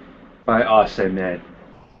 By us, I meant,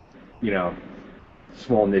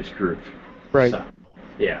 small niche group. Right. So,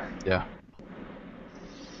 yeah. Yeah.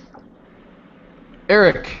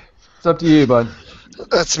 Eric, it's up to you, bud.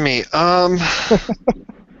 That's me. That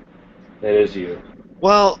is you.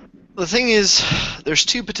 Well, the thing is, there's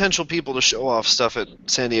two potential people to show off stuff at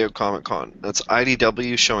San Diego Comic Con. That's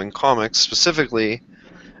IDW showing comics specifically,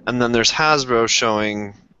 and then there's Hasbro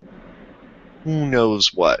showing who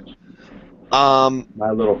knows what.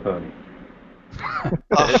 My Little Pony.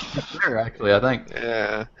 Sure, actually, I think.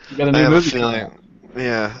 Yeah. You got a I new have a movie coming feeling.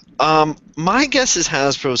 out. Yeah. My guess is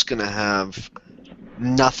Hasbro's going to have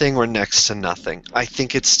nothing or next to nothing. I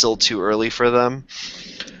think it's still too early for them.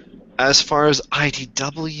 As far as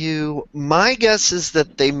IDW, my guess is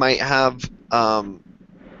that they might have some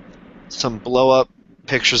blow-up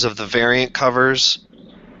pictures of the variant covers,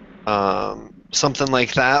 something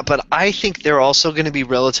like that. But I think they're also going to be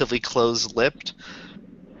relatively close-lipped.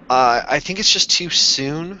 I think it's just too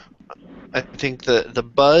soon. I think the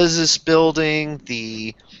buzz is building,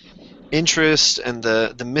 the interest and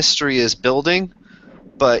the mystery is building,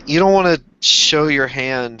 but you don't want to show your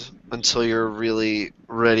hand until you're really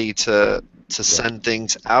ready to send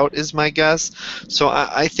things out, is my guess. So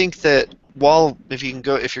I think that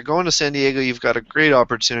if you're going to San Diego, you've got a great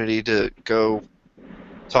opportunity to go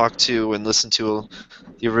talk to and listen to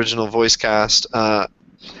the original voice cast. I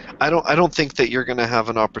don't think that you're going to have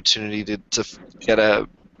an opportunity to get a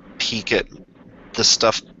peek at the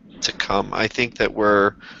stuff to come. I think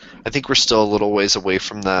we're still a little ways away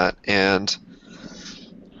from that. And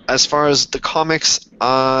as far as the comics,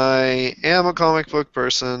 I am a comic book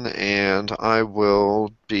person, and I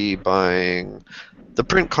will be buying the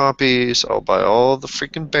print copies. I'll buy all the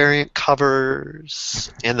freaking variant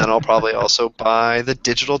covers, and then I'll probably also buy the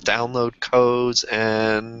digital download codes.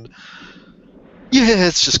 And yeah,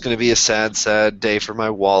 it's just going to be a sad, sad day for my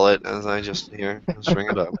wallet as I just ring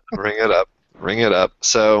it up, ring it up, ring it up.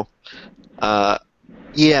 So, yeah,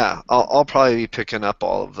 I'll probably be picking up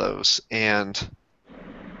all of those, and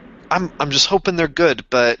I'm just hoping they're good.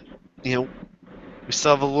 But we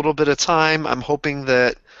still have a little bit of time. I'm hoping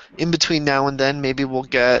that in between now and then, maybe we'll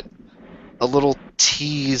get a little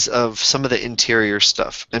tease of some of the interior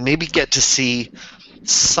stuff, and maybe get to see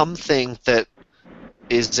something that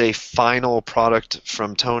is a final product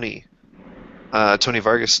from Tony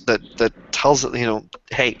Vargas that tells it,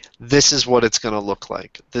 hey, this is what it's going to look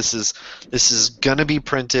like. This is going to be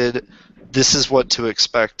printed. This is what to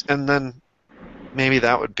expect, and then maybe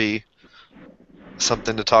that would be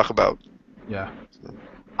something to talk about. Yeah.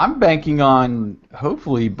 I'm banking on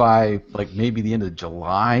hopefully by maybe the end of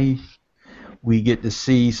July we get to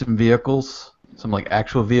see some vehicles, some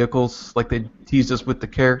actual vehicles like they teased us with the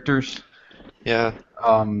characters. Yeah.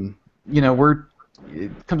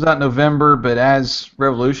 It comes out in November, but as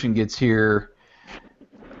Revolution gets here,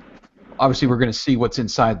 obviously we're going to see what's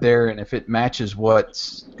inside there, and if it matches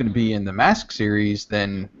what's going to be in the Mask series,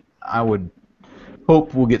 then I would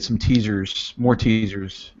hope we'll get some more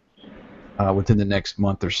teasers within the next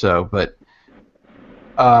month or so. But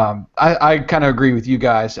I kind of agree with you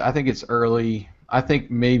guys. I think it's early. I think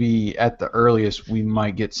maybe at the earliest we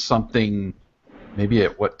might get something maybe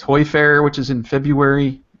at Toy Fair, which is in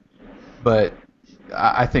February. But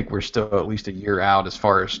I think we're still at least a year out as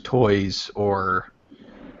far as toys or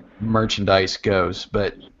merchandise goes.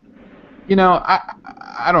 But,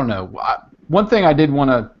 I don't know. One thing I did want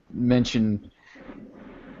to mention,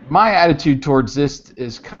 my attitude towards this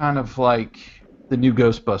is kind of like the new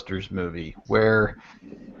Ghostbusters movie, where,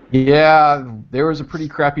 yeah, there was a pretty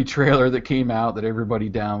crappy trailer that came out that everybody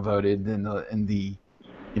downvoted, and the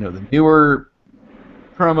newer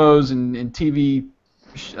promos and TV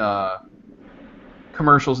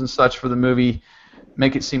commercials and such for the movie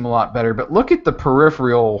make it seem a lot better. But look at the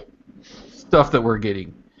peripheral stuff that we're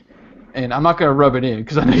getting, and I'm not going to rub it in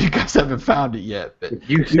because I know you guys haven't found it yet. But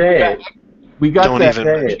you say it. We got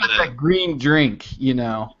that green drink,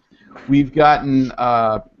 We've gotten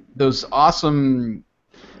those awesome...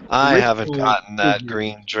 I haven't gotten that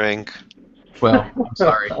green drink. Well, I'm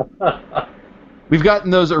sorry. We've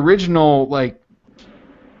gotten those original,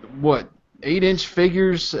 8-inch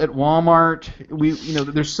figures at Walmart.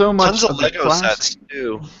 There's so much... Tons of Lego sets,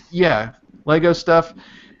 too. Yeah, Lego stuff.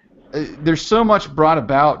 There's so much brought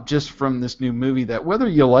about just from this new movie that whether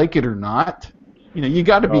you like it or not... you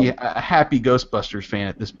got to be a happy Ghostbusters fan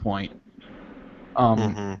at this point.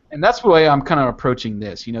 And that's the way I'm kind of approaching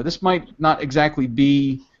this. This might not exactly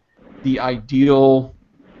be the ideal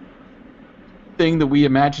thing that we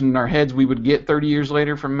imagined in our heads we would get 30 years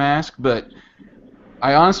later from Mask, but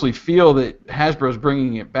I honestly feel that Hasbro's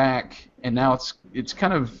bringing it back, and now it's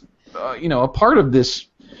kind of a part of this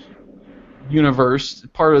universe,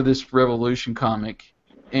 part of this Revolution comic,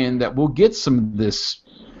 and that we'll get some of this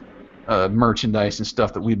merchandise and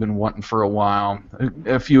stuff that we've been wanting for a while.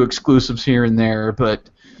 A few exclusives here and there, but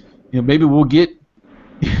maybe we'll get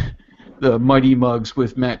the Mighty Mugs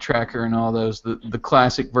with Matt Tracker and all those, the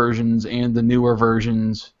classic versions and the newer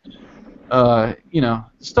versions.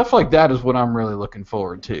 Stuff like that is what I'm really looking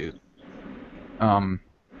forward to.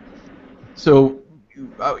 So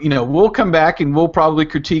we'll come back and we'll probably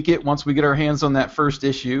critique it once we get our hands on that first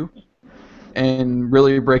issue and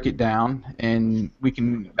really break it down, and we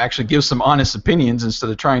can actually give some honest opinions instead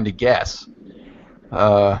of trying to guess.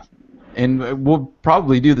 And we'll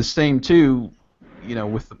probably do the same too,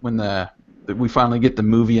 when we finally get the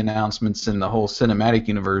movie announcements and the whole cinematic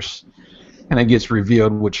universe kind of gets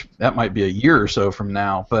revealed, which that might be a year or so from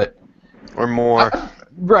now, or more.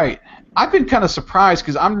 Right. I've been kind of surprised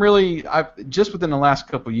because I've just within the last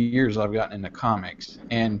couple of years I've gotten into comics,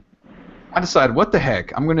 and I decided, what the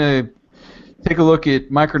heck, I'm going to take a look at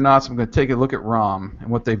Micronauts, I'm going to take a look at ROM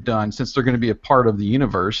and what they've done, since they're going to be a part of the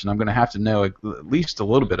universe, and I'm going to have to know at least a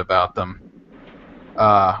little bit about them.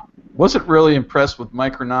 Wasn't really impressed with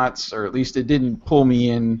Micronauts, or at least it didn't pull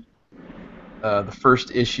me in the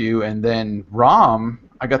first issue, and then ROM,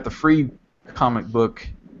 I got the free comic book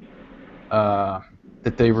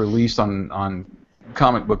that they released on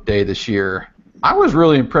Comic Book Day this year. I was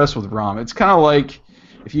really impressed with ROM. It's kind of like,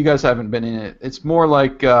 if you guys haven't been in it, it's more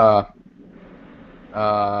like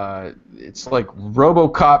it's like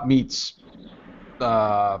RoboCop meets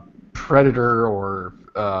Predator, or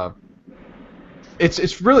it's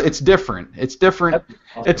different. It's different.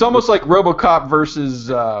 It's almost like RoboCop versus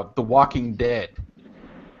The Walking Dead.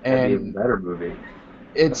 That'd be a And better movie.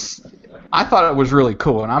 I thought it was really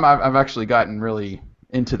cool, and I've actually gotten really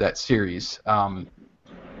into that series. And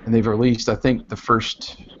they've released, I think, the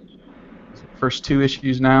first 2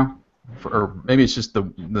 issues now, or maybe it's just the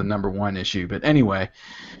number 1 issue. But anyway,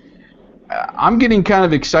 I'm getting kind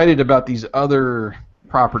of excited about these other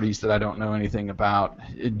properties that I don't know anything about,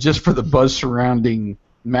 just for the buzz surrounding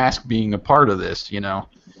Mask being a part of this,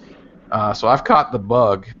 So I've caught the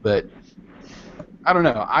bug, but I don't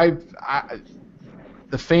know.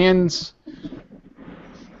 The fans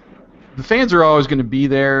are always going to be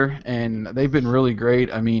there, and they've been really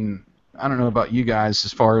great. I mean, I don't know about you guys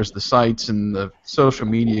as far as the sites and the social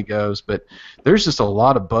media goes, but there's just a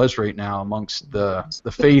lot of buzz right now amongst the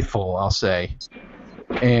faithful, I'll say.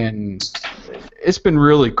 And it's been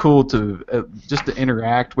really cool to just to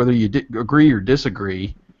interact, whether you agree or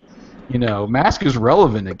disagree. Mask is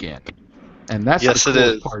relevant again, and that's Yes, the it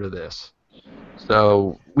coolest is. part of this.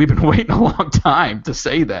 So we've been waiting a long time to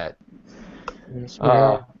say that. Yes, we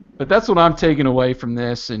are. But that's what I'm taking away from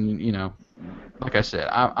this, and like I said,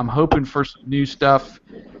 I'm hoping for some new stuff,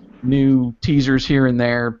 new teasers here and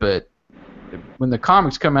there. But when the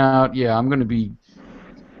comics come out, yeah, I'm going to be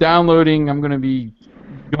downloading. I'm going to be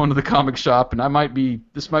going to the comic shop, and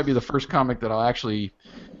this might be the first comic that I'll actually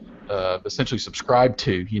essentially subscribe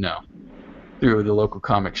to, through the local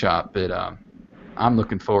comic shop. But I'm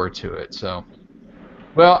looking forward to it. So,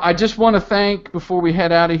 well, I just want to thank, before we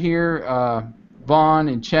head out of here, Vaughn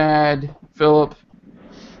and Chad, Philip,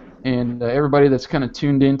 and everybody that's kind of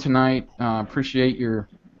tuned in tonight. Appreciate your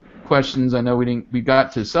questions. I know we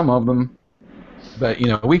got to some of them, but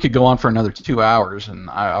we could go on for another 2 hours, and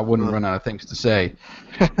I wouldn't run out of things to say.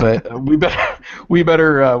 But we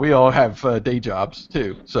better. We all have day jobs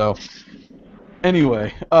too. So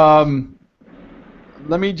anyway,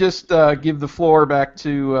 let me just give the floor back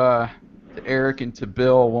to Eric and to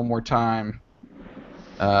Bill one more time.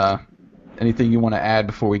 Anything you want to add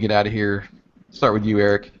before we get out of here? Start with you,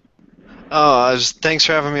 Eric. Oh, thanks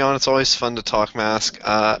for having me on. It's always fun to talk Mask.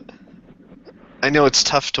 I know it's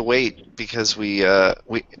tough to wait because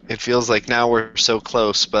it feels like now we're so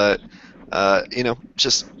close, but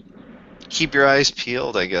just keep your eyes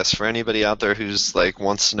peeled, I guess, for anybody out there who's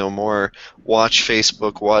wants to know more. Watch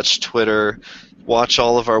Facebook, watch Twitter, watch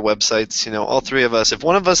all of our websites. All 3 of us. If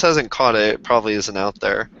one of us hasn't caught it, it probably isn't out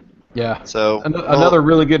there. Yeah. So another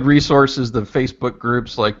really good resource is the Facebook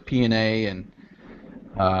groups like P&A, and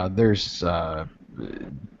there's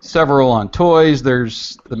several on toys.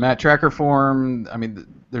 There's the Matt Tracker Forum. I mean,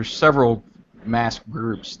 there's several Mask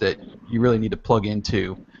groups that you really need to plug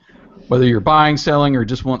into. Whether you're buying, selling, or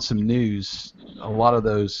just want some news, a lot of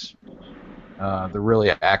those, they're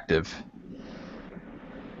really active.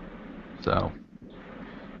 So,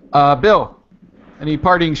 Bill, any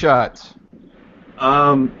parting shots?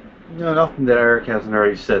 Nothing that Eric hasn't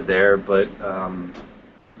already said there, but I'm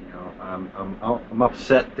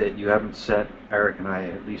upset that you haven't sent Eric and I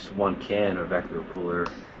at least one can of Ecto Cooler.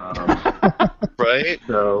 right?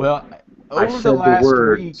 So Well, I over said the last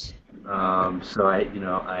words. week, So I'm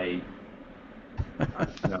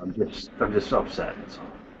just upset. That's all.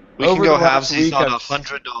 We can over go the last halvesies week, on I've- a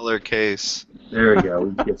 $100 case. There we go.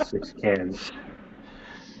 We can get 6 cans.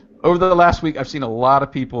 over the last week, I've seen a lot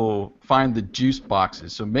of people find the juice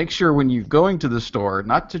boxes. So make sure when you're going to the store,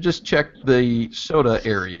 not to just check the soda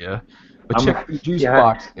area, but check the juice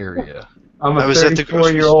box area. I'm I a was at the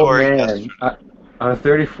grocery 34-year-old store man. yesterday. I'm a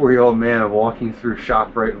 34-year-old man walking through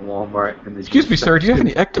ShopRite and Walmart. And Excuse me, sir. Do you have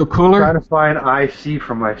any Ecto Cooler? Trying to find IC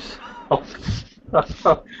for myself.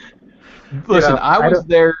 Listen,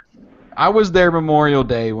 Yeah, I was there Memorial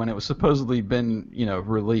Day when it was supposedly been,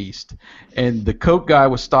 released, and the Coke guy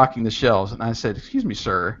was stocking the shelves, and I said, "Excuse me,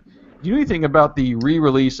 sir, do you know anything about the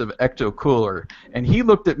re-release of Ecto Cooler?" And he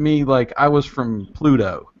looked at me like I was from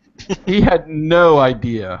Pluto. He had no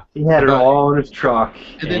idea. He had it about all in his truck.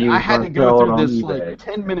 And then he I was had gonna to go sell it through on this eBay.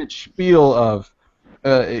 10-minute spiel of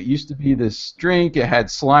it used to be this drink. It had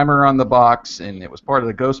Slimer on the box, and it was part of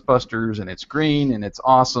the Ghostbusters, and it's green, and it's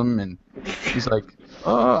awesome. And he's like,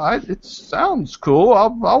 it sounds cool.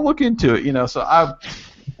 I'll look into it, So I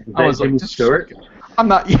was like, Jimmy just Stewart? I'm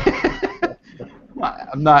not.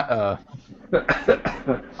 I'm not.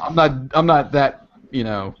 I'm not that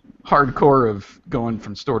hardcore of going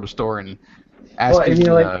from store to store and asking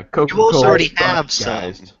Coca-Cola. You also already product have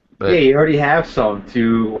guys. some. But Yeah, you already have some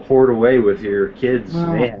to hoard away with your kids.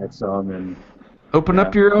 Well, They had some, and open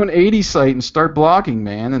up your own 80s site and start blogging,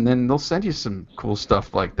 man, and then they'll send you some cool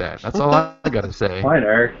stuff like that. That's all I gotta say. fine,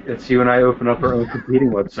 Eric. It's you and I open up our own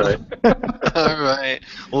competing website. All right.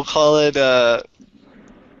 We'll call it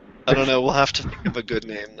I don't know. We'll have to think of a good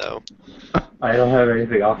name, though. I don't have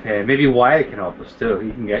anything offhand. Maybe Wyatt can help us too.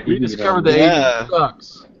 He can get. We He can discovered get the Yeah.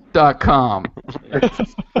 AvianSucks.com.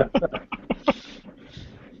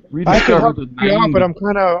 We I could help discovered the you out, name. but I'm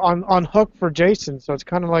kind of on hook for Jason, so it's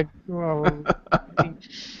kind of like torn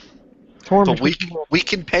But between- we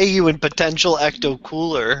can pay you in potential ecto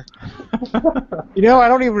cooler. You know, I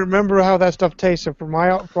don't even remember how that stuff tastes. So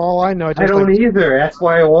for all I know, it I tastes don't like either. That's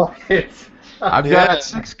why I want it. I've Yeah. got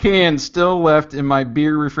 6 cans still left in my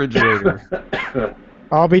beer refrigerator.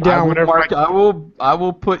 I'll be I down will, whenever. mark, I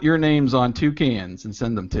will put your names on 2 cans and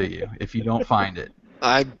send them to you if you don't find it.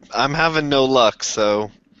 I'm having no luck,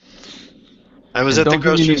 so I was And at the don't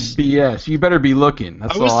give me grocery any store. BS. You better be looking.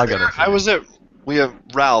 That's all I gotta say. I was at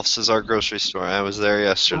Ralph's is our grocery store. I was there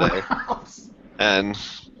yesterday, and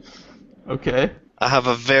Okay. I have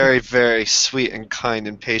a very, very sweet and kind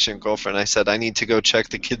and patient girlfriend. I said I need to go check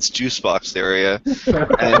the kids' juice box area,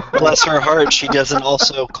 and bless her heart, she doesn't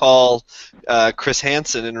also call Chris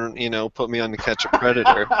Hansen and put me on to Catch a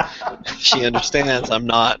Predator. She understands I'm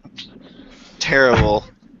not terrible.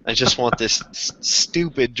 I just want this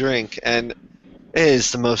stupid drink, and it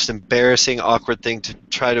is the most embarrassing, awkward thing to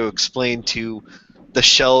try to explain to the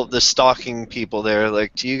stocking people there.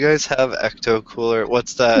 Like, do you guys have Ecto Cooler?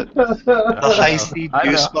 What's that? The high C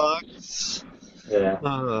juice box?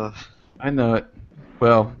 Yeah. I know it.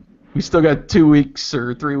 Well, we still got 2 weeks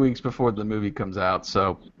or 3 weeks before the movie comes out,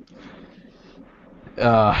 so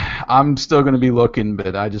I'm still going to be looking,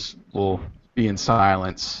 but I just will be in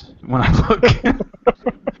silence when I look.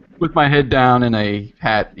 With my head down and a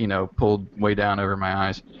hat, pulled way down over my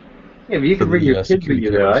eyes. Yeah, but you can bring your kids with security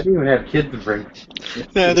you, though. I cameras. didn't even have kids to bring.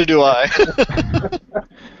 Neither do I.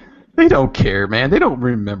 They don't care, man. They don't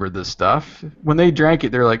remember this stuff. When they drank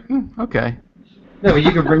it, they're like, okay. No, but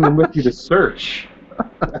you can bring them with you to search.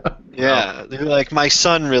 Yeah, they're like, my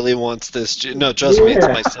son really wants this. No, trust me, it's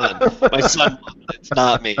Yeah. my son. My son loves it. It's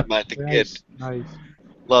not me. The kid Nice.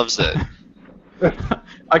 loves it.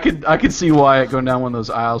 I could see Wyatt going down one of those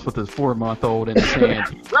aisles with his 4-month-old in his hands.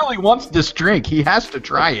 He really wants this drink. He has to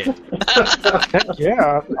try it. Heck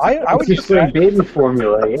yeah, I would Just use that. baby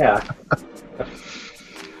formula, yeah.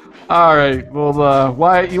 All right. Well,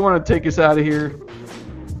 Wyatt, you want to take us out of here?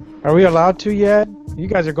 Are we allowed to yet? You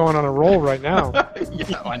guys are going on a roll right now.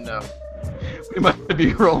 Yeah, I know. We might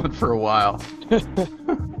be rolling for a while.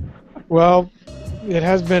 Well, it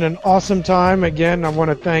has been an awesome time. Again, I want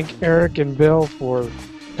to thank Eric and Bill for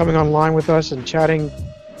coming online with us and chatting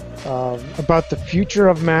about the future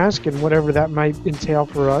of Mask and whatever that might entail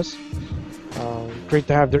for us. Great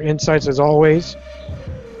to have their insights as always.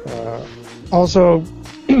 Also,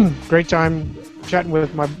 great time chatting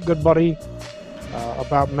with my good buddy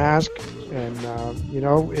about Mask. And,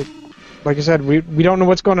 like I said, we don't know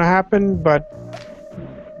what's going to happen, but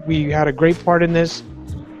we had a great part in this.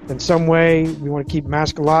 In some way, we want to keep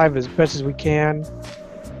Mask alive as best as we can.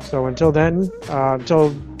 So until then, until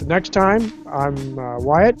the next time, I'm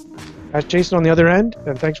Wyatt. That's Jason on the other end,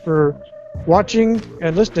 and thanks for watching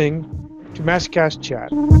and listening to Maskcast Chat.